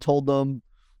one even told them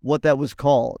what that was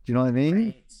called. You know what I mean?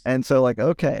 Right. And so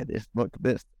okay,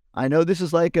 this. I know this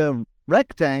is like a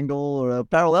rectangle or a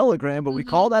parallelogram, but we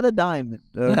call that a diamond.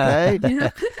 Okay. Yeah.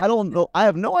 I don't know. I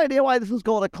have no idea why this is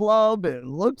called a club. It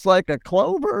looks like a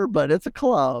clover, but it's a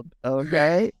club.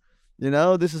 Okay.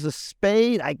 This is a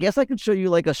spade. I guess I could show you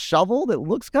like a shovel that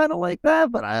looks kind of like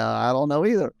that, but I don't know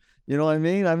either. You know what I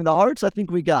mean? I mean, the hearts, I think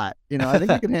we got. I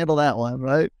think we can handle that one,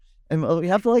 right? And we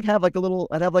have to like have like a little.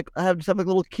 I have just have like a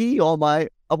little key on my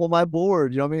up on my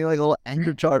board. You know what I mean? Like a little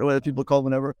anchor chart, or whatever people call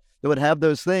them, whenever they would have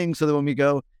those things, so that when we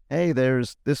go, hey,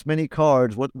 there's this many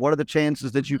cards. What are the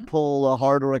chances that you pull a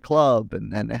heart or a club?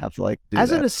 And they have to like do As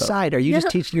that. an aside, are you just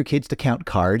teaching your kids to count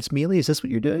cards, Mealy? Is this what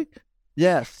you're doing?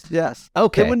 Yes.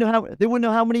 Okay. They wouldn't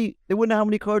know how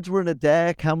many cards were in a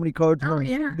deck, how many cards were in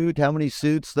a suit, how many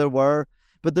suits there were.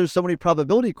 But there's so many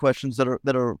probability questions that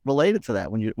are related to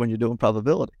that when you're doing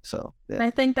probability. So I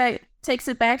think that takes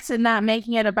it back to not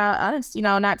making it about us,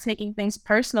 not taking things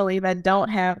personally that don't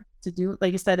have to do,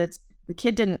 like you said, it's the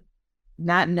kid didn't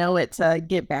not know it to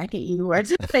get back at you or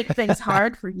to make things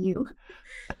hard for you.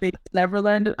 They never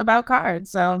learned about cards.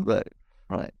 So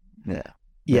right.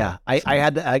 Yeah, I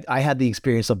had the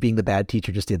experience of being the bad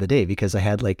teacher just the other day, because I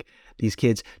had like these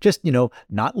kids just,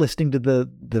 not listening to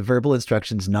the verbal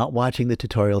instructions, not watching the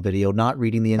tutorial video, not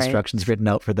reading the instructions written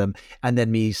out for them, and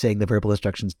then me saying the verbal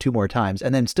instructions 2 more times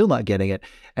and then still not getting it.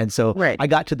 And so I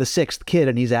got to the 6th kid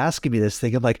and he's asking me this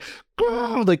thing. I'm like,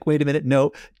 oh, like, wait a minute.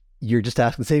 No, you're just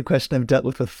asking the same question I've dealt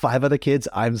with 5 other kids.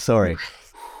 I'm sorry.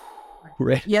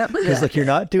 Right. Yep. Because like, you're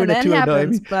not doing it to annoy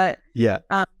me. But yeah.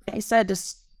 Like I said,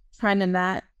 just trying to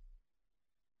not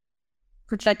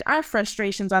project our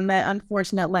frustrations on that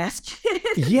unfortunate last kid.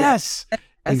 Yes,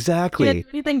 exactly. He didn't do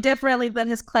anything differently than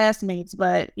his classmates,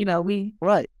 but we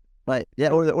right, yeah,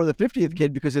 or the 50th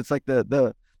kid, because it's like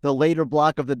the later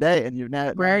block of the day, and you're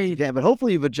now right. Yeah, but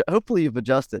hopefully you've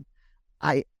adjusted.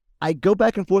 I go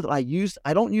back and forth. I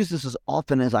don't use this as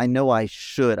often as I know I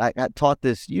should. I got taught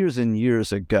this years and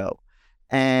years ago,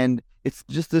 and it's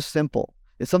just this simple.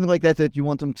 It's something like that you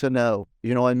want them to know.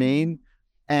 You know what I mean?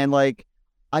 And like,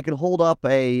 I can hold up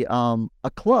a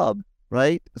club,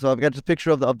 right? So I've got this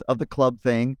picture of the club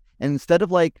thing, and instead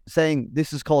of like saying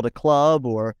this is called a club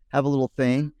or have a little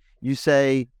thing, you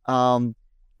say,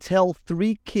 tell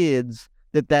 3 kids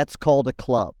that that's called a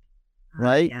club,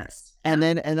 right? Yes. And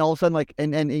then all of a sudden, like,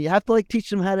 and you have to like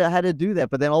teach them how to do that.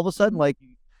 But then all of a sudden, like,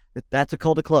 that's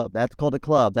called a club. That's called a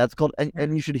club. That's called,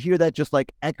 and you should hear that just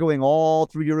like echoing all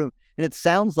through your room. And it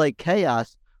sounds like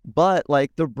chaos, but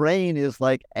like the brain is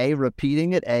like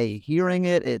repeating it, hearing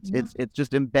it. It's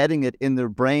just embedding it in their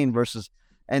brain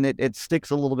and it sticks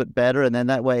a little bit better. And then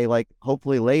that way, like,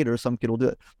 hopefully later some kid will do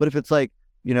it. But if it's like,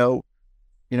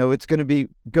 it's going to be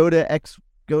go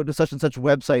to such and such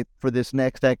website for this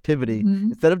next activity,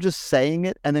 instead of just saying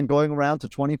it and then going around to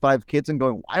 25 kids and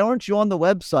going, why aren't you on the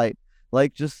website?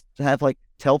 Like, just have like,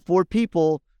 tell 4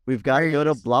 people we've got to go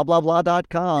to blah, blah,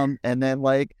 blah.com. And then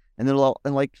like, and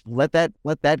let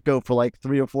that go for like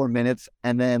 3 or 4 minutes.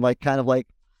 And then like, kind of like,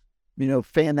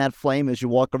 fan that flame as you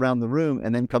walk around the room,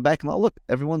 and then come back and look,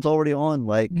 everyone's already on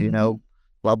like,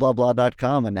 blah, blah,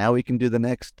 blah.com. And now we can do the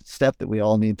next step that we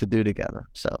all need to do together.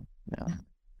 So, yeah.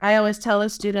 I always tell the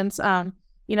students,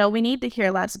 we need to hear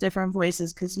lots of different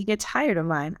voices, because you get tired of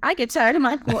mine. I get tired of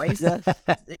my voice.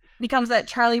 It becomes that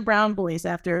Charlie Brown voice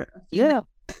after. Yeah.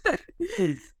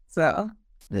 So.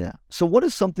 Yeah. So what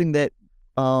is something that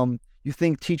you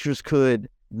think teachers could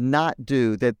not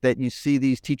do that you see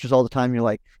these teachers all the time? You're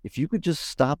like, if you could just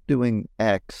stop doing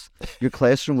X, your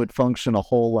classroom would function a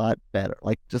whole lot better.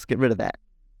 Like, just get rid of that.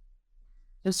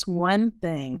 Just one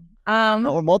thing.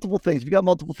 Or multiple things. If you got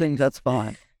multiple things, that's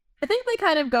fine. I think they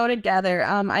kind of go together.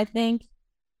 I think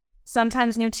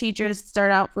sometimes new teachers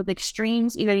start out with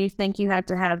extremes. Either you think you have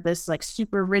to have this like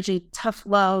super rigid, tough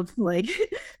love, like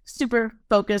super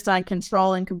focused on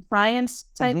control and compliance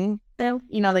type thing.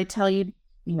 They tell you,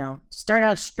 start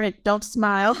out strict, don't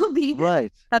smile.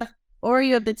 Right. Or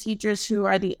you have the teachers who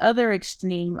are the other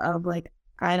extreme of like,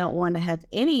 I don't want to have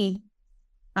any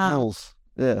rules.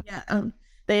 Yeah.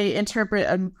 They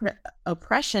interpret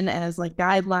oppression as like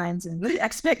guidelines and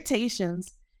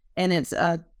expectations, and it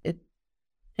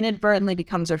inadvertently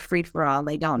becomes a free for all.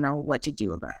 They don't know what to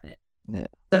do about it. Yeah.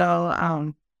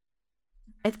 So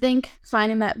I think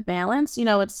finding that balance,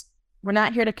 we're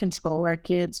not here to control our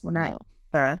kids. We're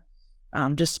not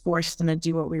just forced them to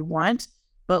do what we want,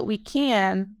 but we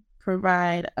can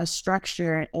provide a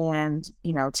structure and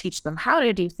teach them how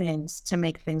to do things to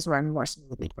make things run more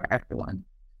smoothly for everyone.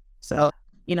 So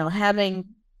having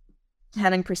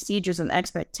procedures and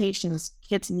expectations,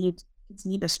 kids need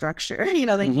a structure.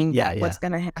 They need what's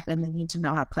going to happen. They need to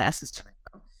know how classes turn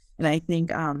out. And I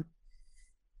think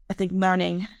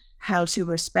learning how to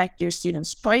respect your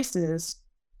students' choices,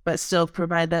 but still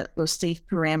provide those safe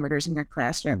parameters in your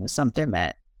classroom is something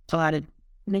that a lot of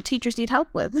teachers need help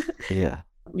with. Yeah,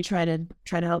 we try to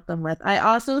help them with. I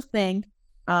also think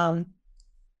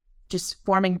just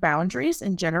forming boundaries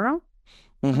in general.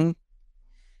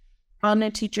 all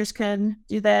new teachers can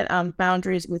do that.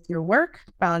 Boundaries with your work,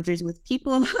 boundaries with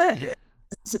people,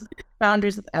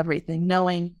 boundaries with everything.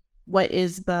 Knowing what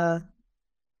is the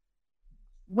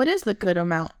good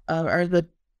amount of, or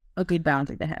a good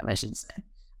boundary to have, I should say.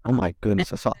 Oh my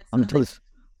goodness! I'm gonna tell this.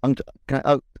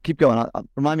 Keep going.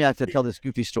 Remind me, I have to tell this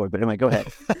goofy story. But anyway, go ahead.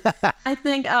 I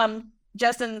think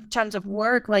just in terms of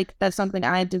work, like that's something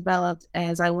I developed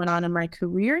as I went on in my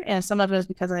career, and some of it is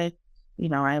because I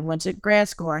went to grad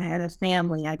school, I had a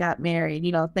family, I got married,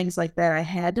 things like that. I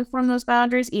had to form those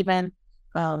boundaries. Even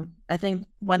I think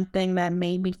one thing that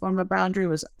made me form a boundary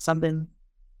was something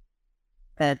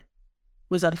that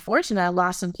was unfortunate. I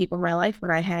lost some people in my life, but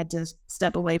I had to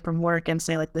step away from work and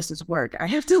say, like, this is work. I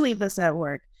have to leave this at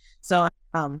work. So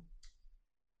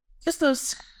just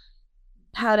those,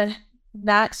 how to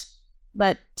not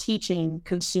let teaching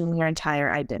consume your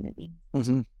entire identity.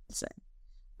 Mm-hmm. So,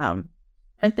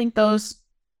 I think those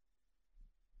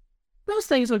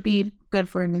things would be good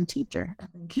for a new teacher. I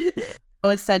think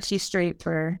it sets you straight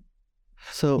for.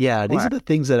 So yeah, these are the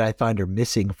things that I find are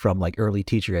missing from like early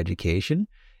teacher education.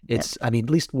 It's, I mean,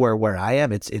 at least where I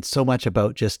am, it's so much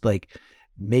about just like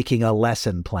making a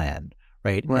lesson plan,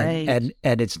 right? Right. And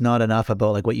it's not enough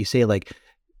about like what you say, like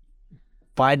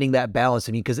finding that balance.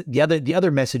 I mean, because the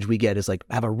other message we get is like,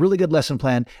 have a really good lesson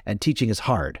plan, and teaching is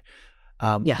hard.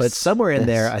 Yes. But somewhere in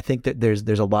there, I think that there's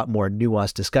a lot more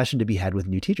nuanced discussion to be had with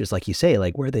new teachers, like you say,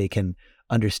 like where they can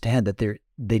understand that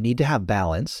they need to have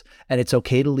balance, and it's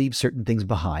okay to leave certain things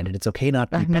behind, and it's okay not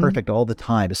to be perfect all the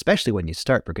time, especially when you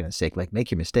start, for goodness sake, like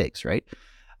make your mistakes, right?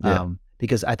 Yeah.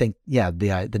 Because I think,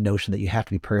 the notion that you have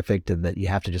to be perfect and that you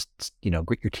have to just,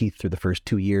 grit your teeth through the first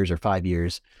 2 years or 5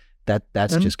 years,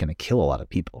 that's just going to kill a lot of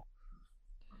people.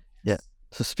 Yeah.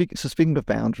 So speaking of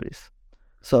boundaries,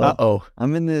 so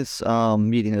I'm in this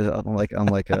meeting. I'm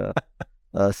like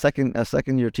a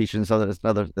second year teacher. It's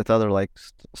other like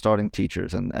starting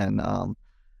teachers, and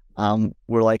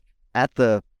we're like at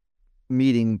the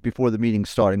meeting before the meeting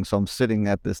starting. So I'm sitting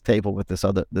at this table with this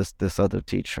other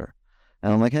teacher,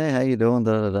 and I'm like, hey, how you doing?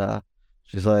 Da da da.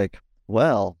 She's like,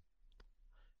 well,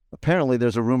 apparently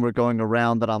there's a rumor going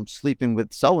around that I'm sleeping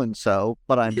with so and so,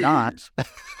 but I'm not.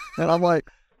 And I'm like,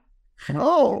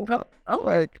 oh, I'm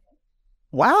like,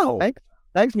 wow,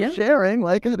 thanks for sharing.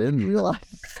 Like, I didn't realize.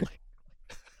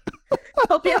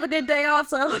 Hope you have a good day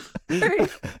also.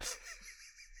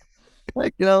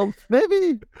 Like,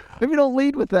 maybe don't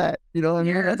lead with that. I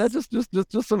mean, that's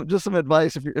just some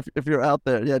advice if you're out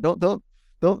there. Yeah, don't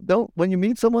when you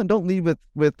meet someone, don't lead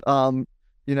with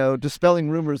dispelling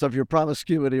rumors of your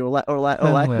promiscuity or lack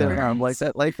thereof, like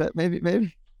that.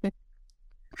 Maybe.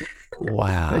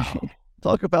 Wow.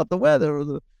 Talk about the weather or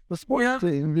the sports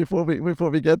team before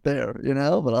we get there,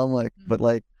 But I'm like,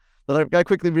 but I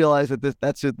quickly realized that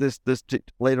this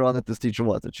later on that this teacher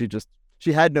was that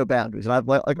she had no boundaries, and I've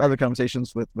like other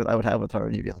conversations with I would have with her,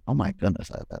 and you'd be like, oh my goodness,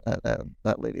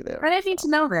 that lady there. I didn't need to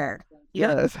know that.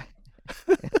 Yes.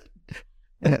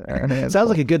 Sounds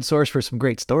like a good source for some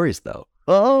great stories, though.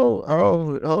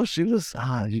 Oh, she was.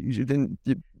 You didn't.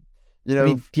 I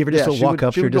mean, do you ever just walk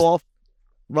up? She would go off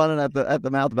running at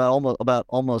the mouth about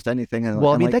almost anything. And,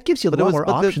 well, I mean, that gives you a lot more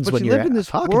options when you're in this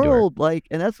talking world, to her. like,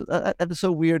 and that's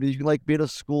so weird. You can like be at a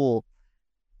school,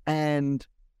 and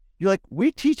you're like,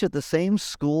 we teach at the same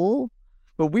school,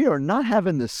 but we are not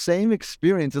having the same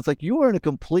experience. It's like you are in a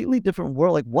completely different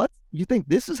world. Like, what you think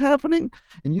this is happening,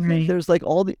 and you think there's like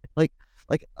all the like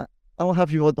I don't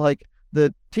have you like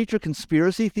the teacher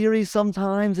conspiracy theories.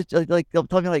 Sometimes it's like they'll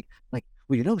tell me like.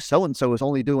 Well, so and so is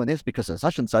only doing this because of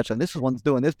such and such, and this one's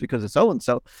doing this because of so and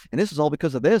so, and this is all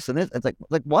because of this and this. It's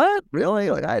like what? Really?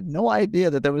 Like I had no idea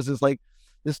that there was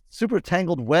this super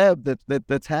tangled web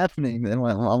that's happening. And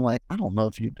I'm like, I don't know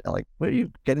if you like where are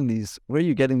you getting these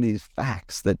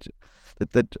facts that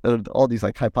all these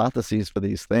like hypotheses for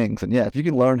these things. And yeah, if you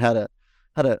can learn how to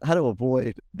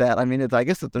avoid that, I mean, I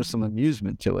guess that there's some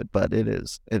amusement to it, but it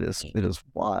is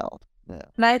wild. Yeah.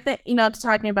 And I think,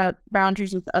 talking about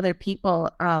boundaries with other people,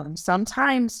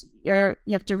 sometimes you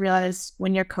have to realize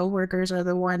when your coworkers are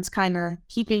the ones kind of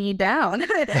keeping you down.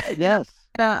 Yes.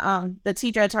 The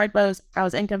teacher I talked about, I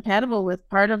was incompatible with.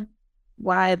 Part of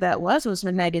why that was her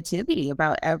negativity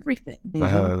about everything.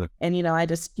 Mm-hmm. And,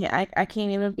 I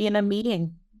can't even be in a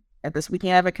meeting at this. We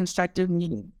can't have a constructive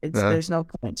meeting. There's no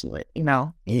point to it,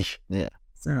 Yeah.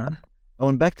 So. Oh,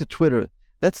 and back to Twitter.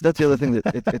 That's the other thing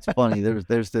that it's funny.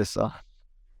 There's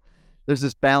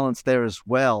this balance there as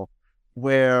well,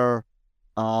 where,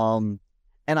 and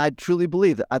I truly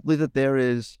believe that there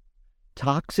is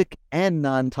toxic and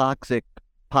non-toxic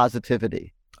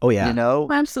positivity. Oh yeah,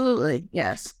 Absolutely,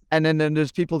 yes. And then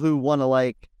there's people who want to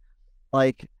like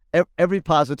every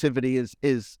positivity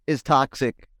is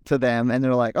toxic to them, and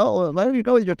they're like, oh, there you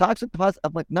go, you're toxic.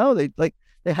 I'm like, no, they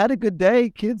had a good day.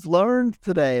 Kids learned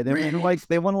today. They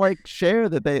want to like share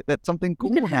that something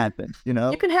cool happened. You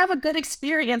know, you can have a good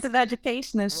experience of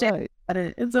education and share.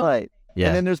 Right. It's Right. Yeah.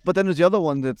 And then there's the other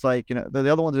one that's like, you know, the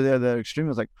other ones are there that are extreme.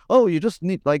 It's like, oh, you just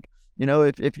need like, you know,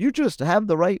 if you just have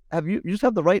the right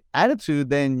attitude,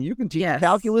 then you can teach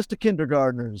calculus to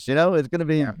kindergartners. You know, it's gonna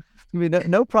be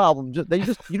no problem. You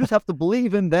just have to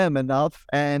believe in them enough,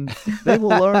 and they will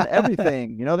learn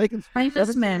everything. You know, they can speak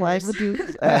 17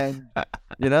 languages and,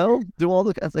 you know, do all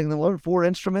the things. They learn 4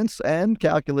 instruments and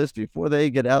calculus before they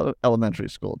get out of elementary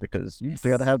school, because they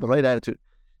got to have the right attitude.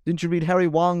 Didn't you read Harry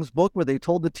Wong's book where they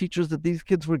told the teachers that these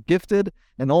kids were gifted,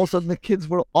 and all of a sudden the kids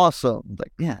were awesome?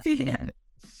 Like, yes.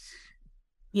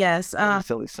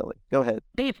 Silly. Go ahead.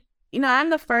 You know,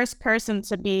 I'm the first person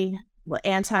to be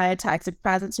anti-toxic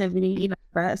positivity. You know,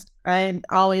 first, I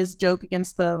always joke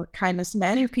against the kindness of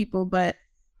many people, but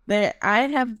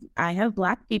I have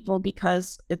Black people,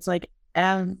 because it's like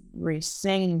every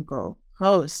single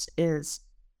post is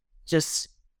just.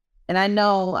 And I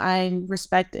know I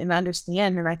respect and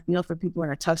understand, and I feel for people in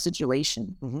a tough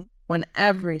situation. When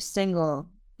every single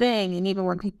thing, and even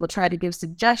when people try to give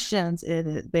suggestions,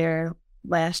 they're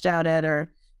lashed out at,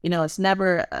 or, you know, it's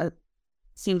never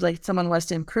seems like someone wants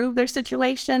to improve their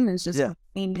situation. It's just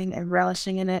complaining and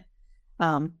relishing in it.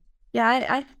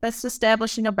 I that's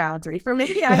establishing a boundary for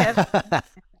me. I have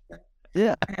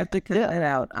to cut that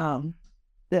out.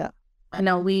 I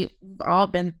know we've all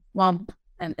been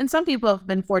and some people have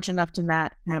been fortunate enough to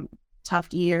not have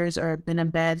tough years, or been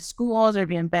in bad schools, or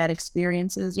be in bad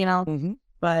experiences, you know.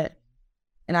 But,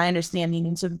 and I understand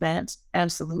needing to vent,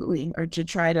 absolutely, or to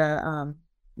try to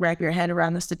wrap your head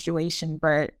around the situation.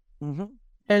 But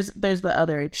there's the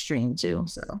other extreme too.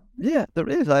 So yeah, there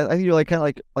is. I think you're like kind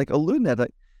of like alluding that,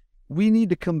 like, we need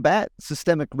to combat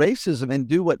systemic racism and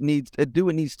do what needs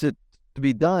to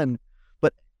be done.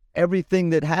 But everything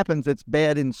that happens that's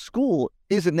bad in school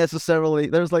isn't necessarily,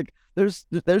 there's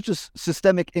just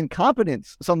systemic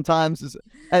incompetence sometimes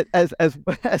as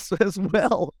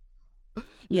well.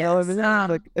 You know what I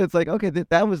mean? It's like okay,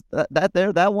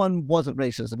 that one wasn't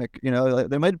racism. You know, like,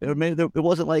 it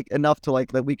wasn't like enough to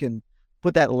like that we can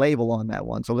put that label on that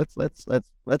one. So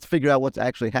let's figure out what's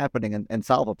actually happening and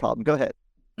solve a problem. Go ahead.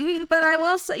 But I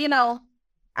will say, you know,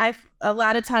 a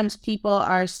lot of times people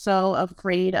are so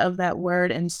afraid of that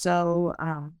word and so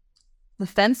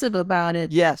offensive about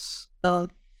it. Yes. So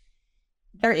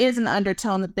there is an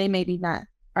undertone that they maybe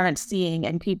aren't seeing,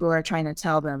 and people are trying to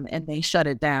tell them, and they shut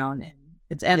it down. And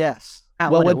it's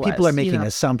well, when people are making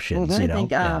assumptions, you know, I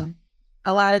think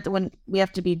a lot of when we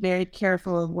have to be very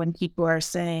careful when people are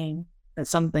saying that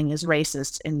something is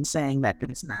racist and saying that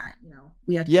it's not. You know,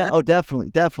 we have to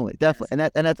definitely, and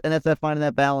that's that finding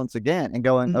that balance again and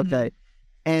going okay,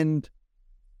 and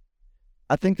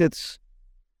I think that's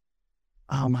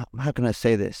how can I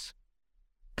say this?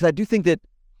 Because I do think that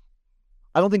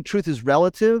I don't think truth is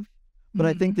relative, but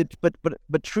I think that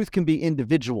but truth can be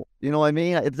individual. You know what I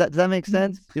mean? Does that make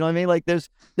sense? You know what I mean? Like there's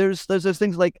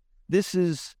things like this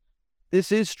is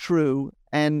true,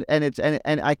 and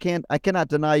I cannot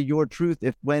deny your truth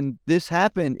if when this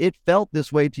happened it felt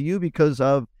this way to you because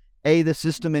of A, the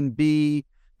system, and B,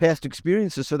 past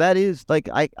experiences. So that is like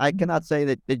I cannot say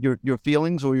that your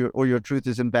feelings or your truth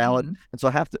is invalid, and so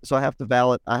I have to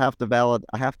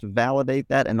validate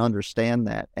that and understand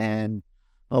that. And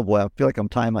oh boy, I feel like I'm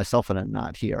tying myself in a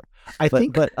knot here.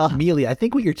 Mealy, I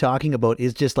think what you're talking about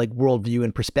is just like worldview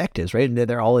and perspectives, right? And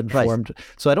they're all informed. Right.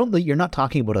 So I don't think you're not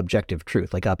talking about objective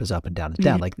truth, like up is up and down is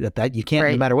down, like that you can't,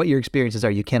 no matter what your experiences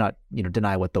are, you cannot,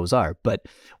 deny what those are. But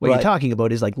what you're talking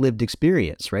about is like lived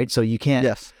experience, right? So you can't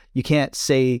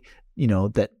say,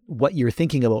 that what you're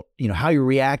thinking about, how you're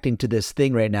reacting to this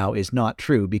thing right now is not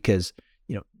true because,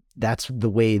 that's the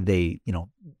way they,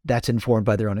 that's informed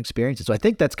by their own experiences. So I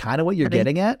think that's kind of what you're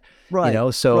getting at,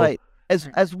 right? So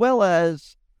as well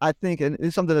as I think, and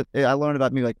it's something that I learned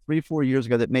about me like 3-4 years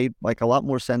ago that made like a lot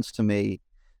more sense to me,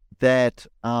 that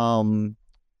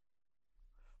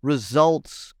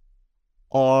results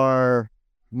are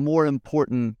more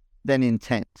important than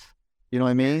intent. You know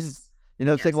what I mean? Yes.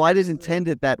 It's like, well, I didn't intend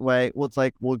it that way. Well, it's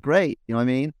like, well, great. You know what I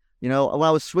mean? When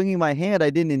I was swinging my hand, I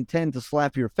didn't intend to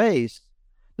slap your face.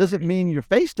 Doesn't mean your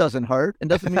face doesn't hurt, and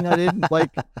doesn't mean I didn't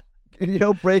break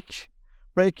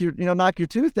your, knock your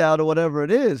tooth out or whatever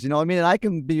it is. I mean, and I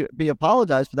can be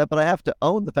apologized for that, but I have to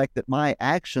own the fact that my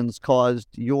actions caused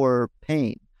your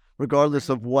pain, regardless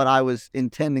of what I was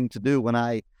intending to do when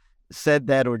I said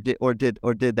that or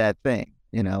did that thing.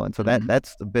 And so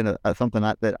that's been something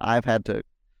that I've had to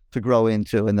to grow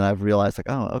into. And then I've realized like,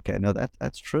 oh, okay, no,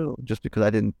 that's true. Just because I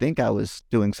didn't think I was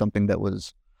doing something that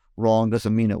was wrong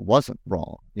doesn't mean it wasn't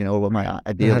wrong, or what my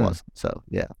idea was. So,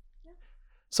 yeah.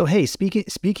 So, hey,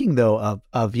 speaking though of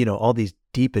all these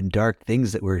deep and dark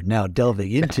things that we're now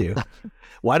delving into,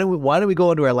 why don't we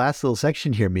go into our last little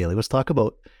section here, Mealy? Let's talk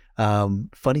about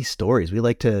funny stories. We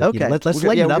like to let's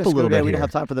lighten up a little bit. We don't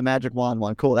have time for the magic wand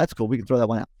one. Cool, that's cool. We can throw that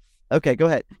one out. Okay, go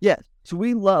ahead. Yeah. So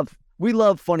we love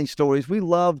funny stories. We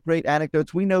love great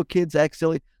anecdotes. We know kids act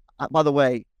silly. By the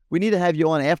way, we need to have you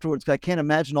on afterwards because I can't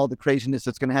imagine all the craziness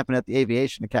that's going to happen at the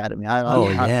Aviation Academy.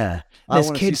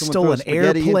 This kid stole an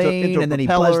airplane and then he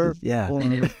buzzed.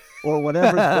 Or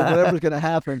whatever's going to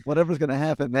happen. Whatever's going to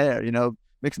happen there.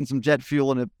 Mixing some jet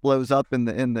fuel and it blows up in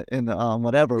the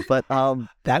whatever. But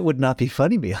that would not be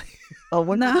funny, Mealy.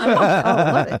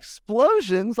 What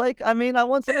explosions? I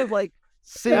once had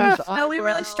Sims. No, we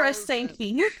really stress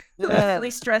safety.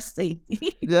 Really stress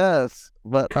safety. Yes,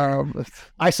 but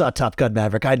I saw Top Gun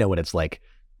Maverick. I know what it's like.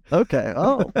 Okay.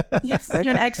 Oh, yes, you're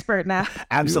an expert now.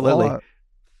 Absolutely.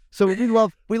 So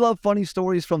we love funny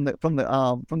stories from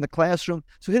the classroom.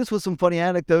 So hit us with some funny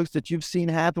anecdotes that you've seen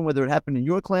happen, whether it happened in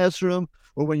your classroom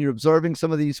or when you're observing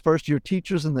some of these first year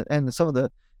teachers and some of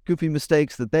the goofy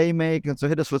mistakes that they make. And so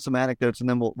hit us with some anecdotes, and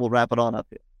then we'll wrap it on up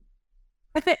here.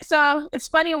 I think so. It's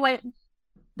funny when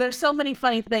there's so many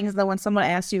funny things that when someone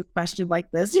asks you a question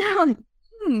like this, you're like,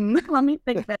 let me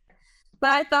think better. But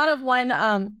I thought of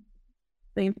one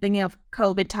thinking of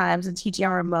COVID times and teaching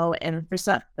on remote, and there's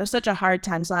such a hard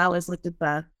time. So I always looked at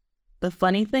the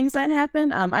funny things that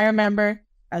happened. I remember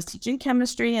I was teaching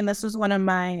chemistry, and this was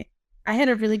I had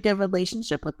a really good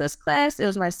relationship with this class. It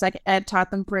was my second. I had taught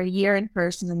them for a year in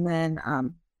person, and then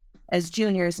as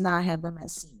juniors, now I have them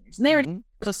as seniors. And they were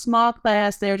a small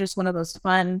class. They were just one of those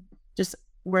fun, just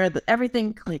where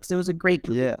everything clicks. It was a great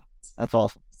group. Yeah, that's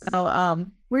awesome. So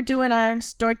we're doing our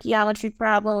stoichiometry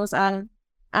problems. They're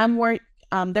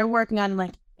working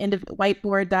on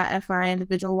whiteboard.fi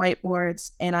individual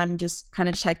whiteboards, and I'm just kind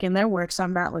of checking their work. So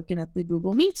I'm not looking at the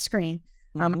Google Meet screen.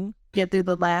 Get through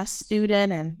the last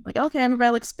student and okay,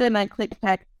 everybody looks good. And I click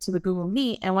back to the Google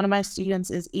Meet, and one of my students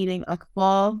is eating a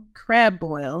fall crab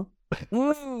boil.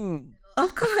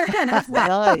 Of course,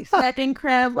 nice. Second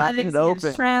crab,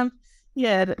 shrimp,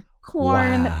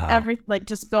 corn, everything,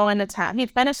 just going to town. He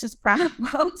finished his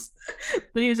problems,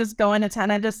 but he was just going to town.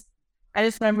 I just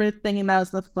remember thinking that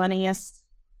was the funniest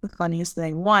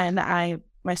thing. One,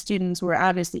 my students were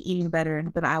obviously eating better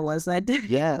than I was that day.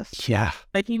 Yes. Yeah.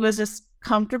 He was just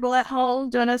comfortable at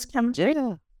home doing his chemistry.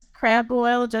 Yeah. Crab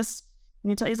boil,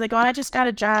 he's like, I just got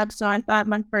a job, so I thought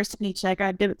my first paycheck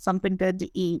I'd give it something good to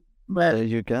eat. But there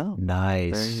you go.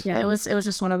 Nice. It was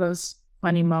just one of those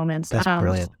funny moments. That's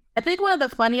brilliant. I think one of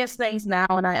the funniest things now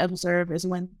when I observe is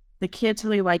when the kids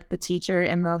really like the teacher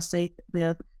and they'll say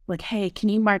hey, can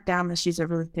you mark down that she's a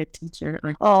really good teacher?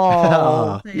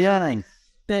 Yeah.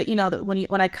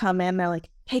 When I come in, they're like,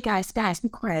 hey guys, be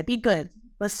quiet, be good.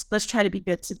 Let's try to be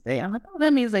good today. I'm like,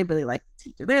 that means they really like the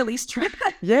teacher. They at least try.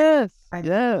 Yes.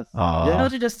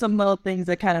 Those are just some little things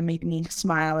that kind of make me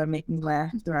smile or make me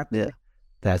laugh throughout the day.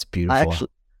 That's beautiful.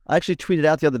 I actually tweeted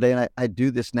out the other day, and I do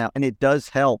this now, and it does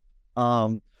help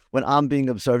when I'm being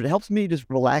observed. It helps me just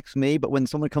relax me, but when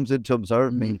someone comes in to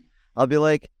observe me, I'll be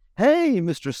like, hey,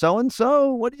 Mr.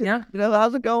 So-and-so, what do you,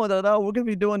 how's it going? We're going to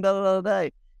be doing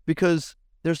da-da-da-da-day. Because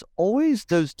there's always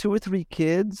those 2 or 3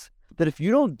 kids that if you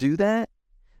don't do that,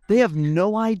 they have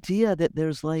no idea that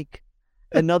there's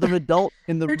another adult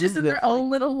in the room. They're just in their own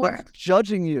little world.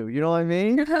 Judging you, you know what I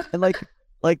mean? And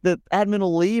the admin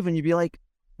will leave and you'd be like,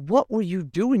 what were you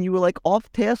doing? You were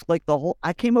off task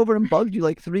I came over and bugged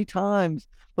you 3 times.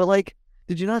 But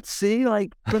did you not see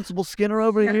Principal Skinner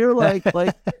over here?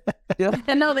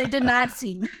 And no, they did not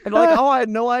see me. And I had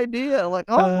no idea.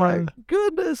 Oh my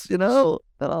goodness, And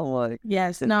I'm like,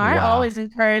 yes. No, I always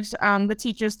encourage the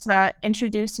teachers to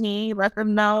introduce me, let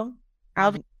them know.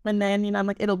 And then, I'm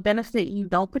like, it'll benefit you.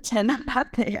 Don't pretend I'm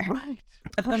not there.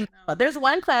 Right. There's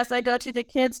one class I go to, the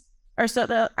kids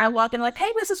I walk in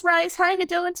hey, Mrs. Rice, how you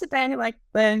doing today?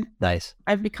 Then nice.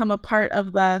 I've become a part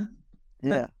of the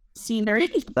scenery.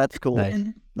 That's cool. Nice.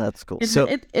 That's cool. So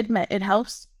it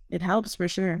helps. It helps for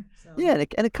sure. So. Yeah,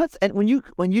 and it cuts. And when you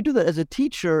do that as a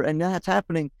teacher, and that's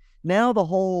happening now, the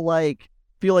whole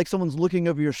feel like someone's looking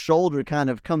over your shoulder kind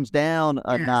of comes down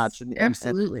a notch.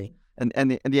 Absolutely.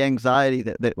 And the anxiety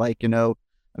that I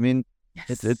mean,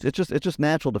 it's just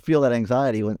natural to feel that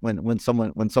anxiety when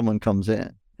someone comes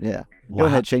in. Yeah. Wow. Go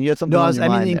ahead, Shane. You had something on your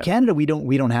mind in there. Canada, we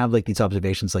don't have like these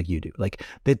observations like you do. Like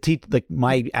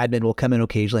my admin will come in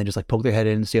occasionally and just like poke their head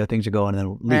in and see how things are going and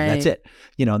then leave. Right. That's it.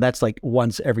 That's like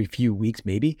once every few weeks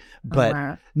maybe. But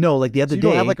wow. no, like the other So you day.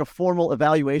 don't have like a formal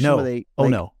evaluation no. where they Oh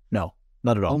like, no,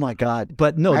 not at all. Oh my God.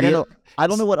 But no, I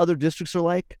don't know what other districts are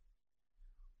like.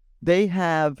 They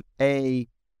have a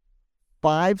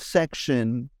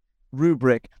 5-section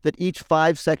rubric that each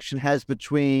 5-section has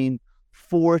between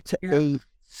 4 to 8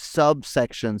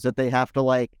 subsections that they have to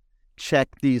like check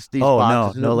these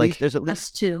boxes. No, like there's at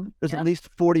That's two. There's at least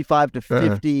 45 to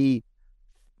 50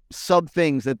 sub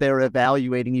things that they're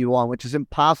evaluating you on, which is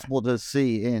impossible to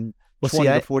see in 20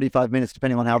 to 45 minutes,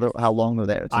 depending on how long they're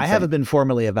there. I haven't been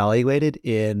formally evaluated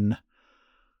in.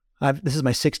 This is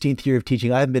my 16th year of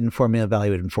teaching. I haven't been formally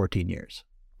evaluated in 14 years.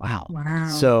 Wow.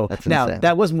 So that's now insane.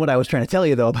 that wasn't what I was trying to tell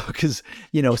you though, because,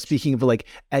 speaking of like,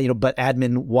 but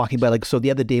admin walking by, like, so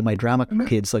the other day, my drama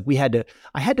kids, like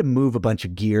I had to move a bunch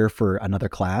of gear for another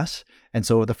class. And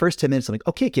so the first 10 minutes, I'm like,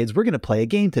 okay, kids, we're going to play a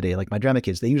game today. Like my drama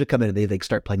kids, they usually come in and they like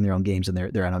start playing their own games, and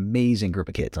they're an amazing group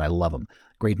of kids and I love them.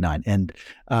 Grade 9. And,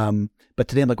 but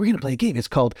today I'm like, we're going to play a game. It's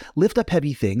called Lift Up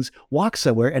Heavy Things, Walk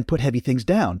Somewhere and Put Heavy Things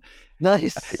Down.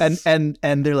 Nice. And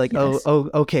they're like, Yes. oh,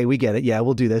 okay, we get it. Yeah,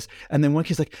 we'll do this. And then one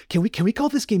kid's like, can we call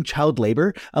this game child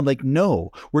labor? I'm like, no,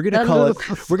 we're gonna call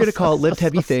it Lift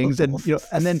Heavy Things. And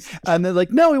and they're like,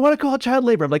 no, we want to call it child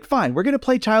labor. I'm like, fine, we're gonna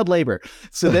play child labor.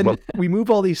 So then we move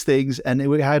all these things, and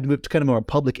we had to move to kind of more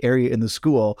public area in the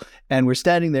school. And we're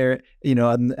standing there,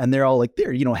 and they're all like,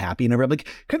 they're happy, and I'm like,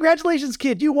 congratulations,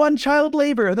 kid, you won child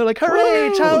labor. And they're like, hooray,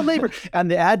 Woo! child labor.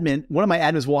 And one of my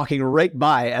admins walking right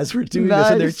by as we're doing this,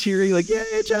 and they're cheering like, yay,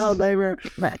 child labor.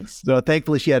 Nice. So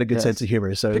thankfully she had a good sense of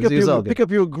humor. So it was all good. Pick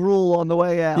up your gruel on the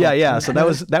way out. Yeah. So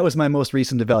that was my most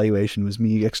recent evaluation, was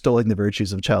me extolling the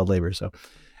virtues of child labor. So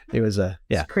it was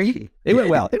It's crazy. It went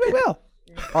well.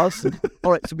 Awesome.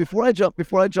 All right. So before I jump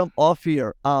off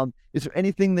here, is there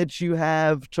anything that you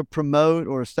have to promote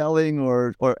or selling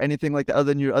or anything like that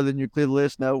other than your clear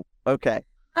list? No. Okay.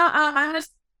 I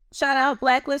just shout out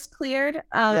Blacklist Cleared.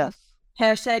 Yes.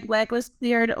 Hashtag Blacklist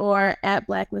Cleared or at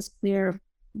Blacklist Clear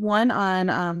 1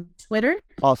 on Twitter.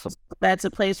 Awesome. That's a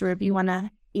place where if you want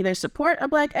to either support a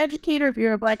Black educator, if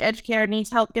you're a Black educator needs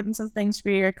help getting some things for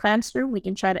your classroom, we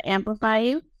can try to amplify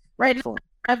you. Right.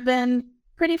 I've been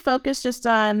pretty focused just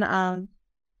on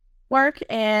work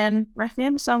and my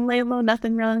family, so I'm laying low,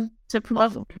 nothing really to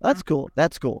promote. Awesome.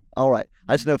 That's cool. All right.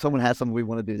 I just know if someone has something, we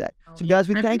want to do that. So guys,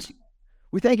 we thank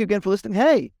you again for listening.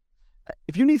 Hey,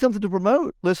 if you need something to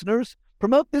promote, listeners,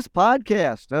 promote this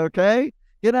podcast, okay?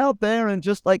 Get out there and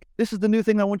just like, this is the new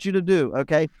thing I want you to do,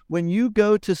 okay? When you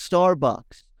go to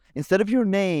Starbucks, instead of your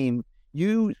name,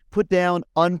 you put down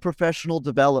unprofessional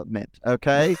development,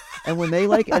 okay? And when they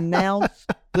like announce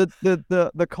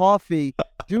the coffee,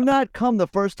 do not come the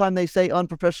first time they say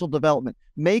unprofessional development.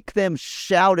 Make them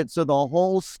shout it so the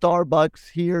whole Starbucks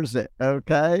hears it,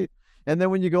 okay? And then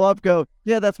when you go up, go,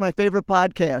 yeah, that's my favorite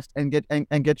podcast, and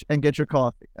get your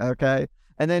coffee, okay?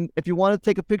 And then if you want to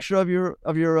take a picture of your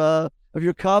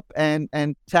cup and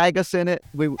tag us in it,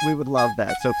 we would love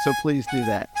that. So please do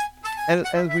that. And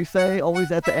as we say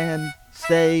always at the end,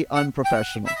 stay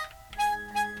unprofessional.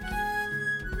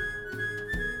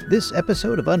 This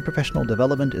episode of Unprofessional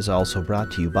Development is also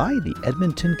brought to you by the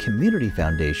Edmonton Community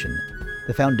Foundation.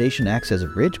 The foundation acts as a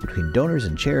bridge between donors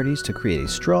and charities to create a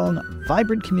strong,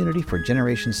 vibrant community for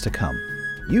generations to come.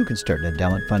 You can start an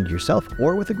endowment fund yourself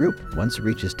or with a group. Once it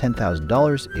reaches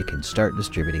 $10,000, it can start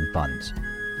distributing funds.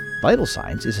 Vital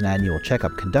Signs is an annual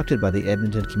checkup conducted by the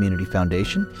Edmonton Community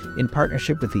Foundation in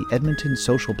partnership with the Edmonton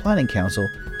Social Planning Council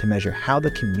to measure how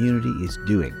the community is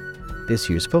doing. This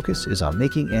year's focus is on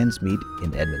making ends meet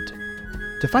in Edmonton.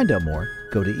 To find out more,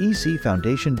 go to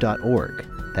ecfoundation.org.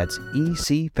 That's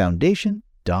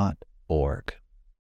ecfoundation.org.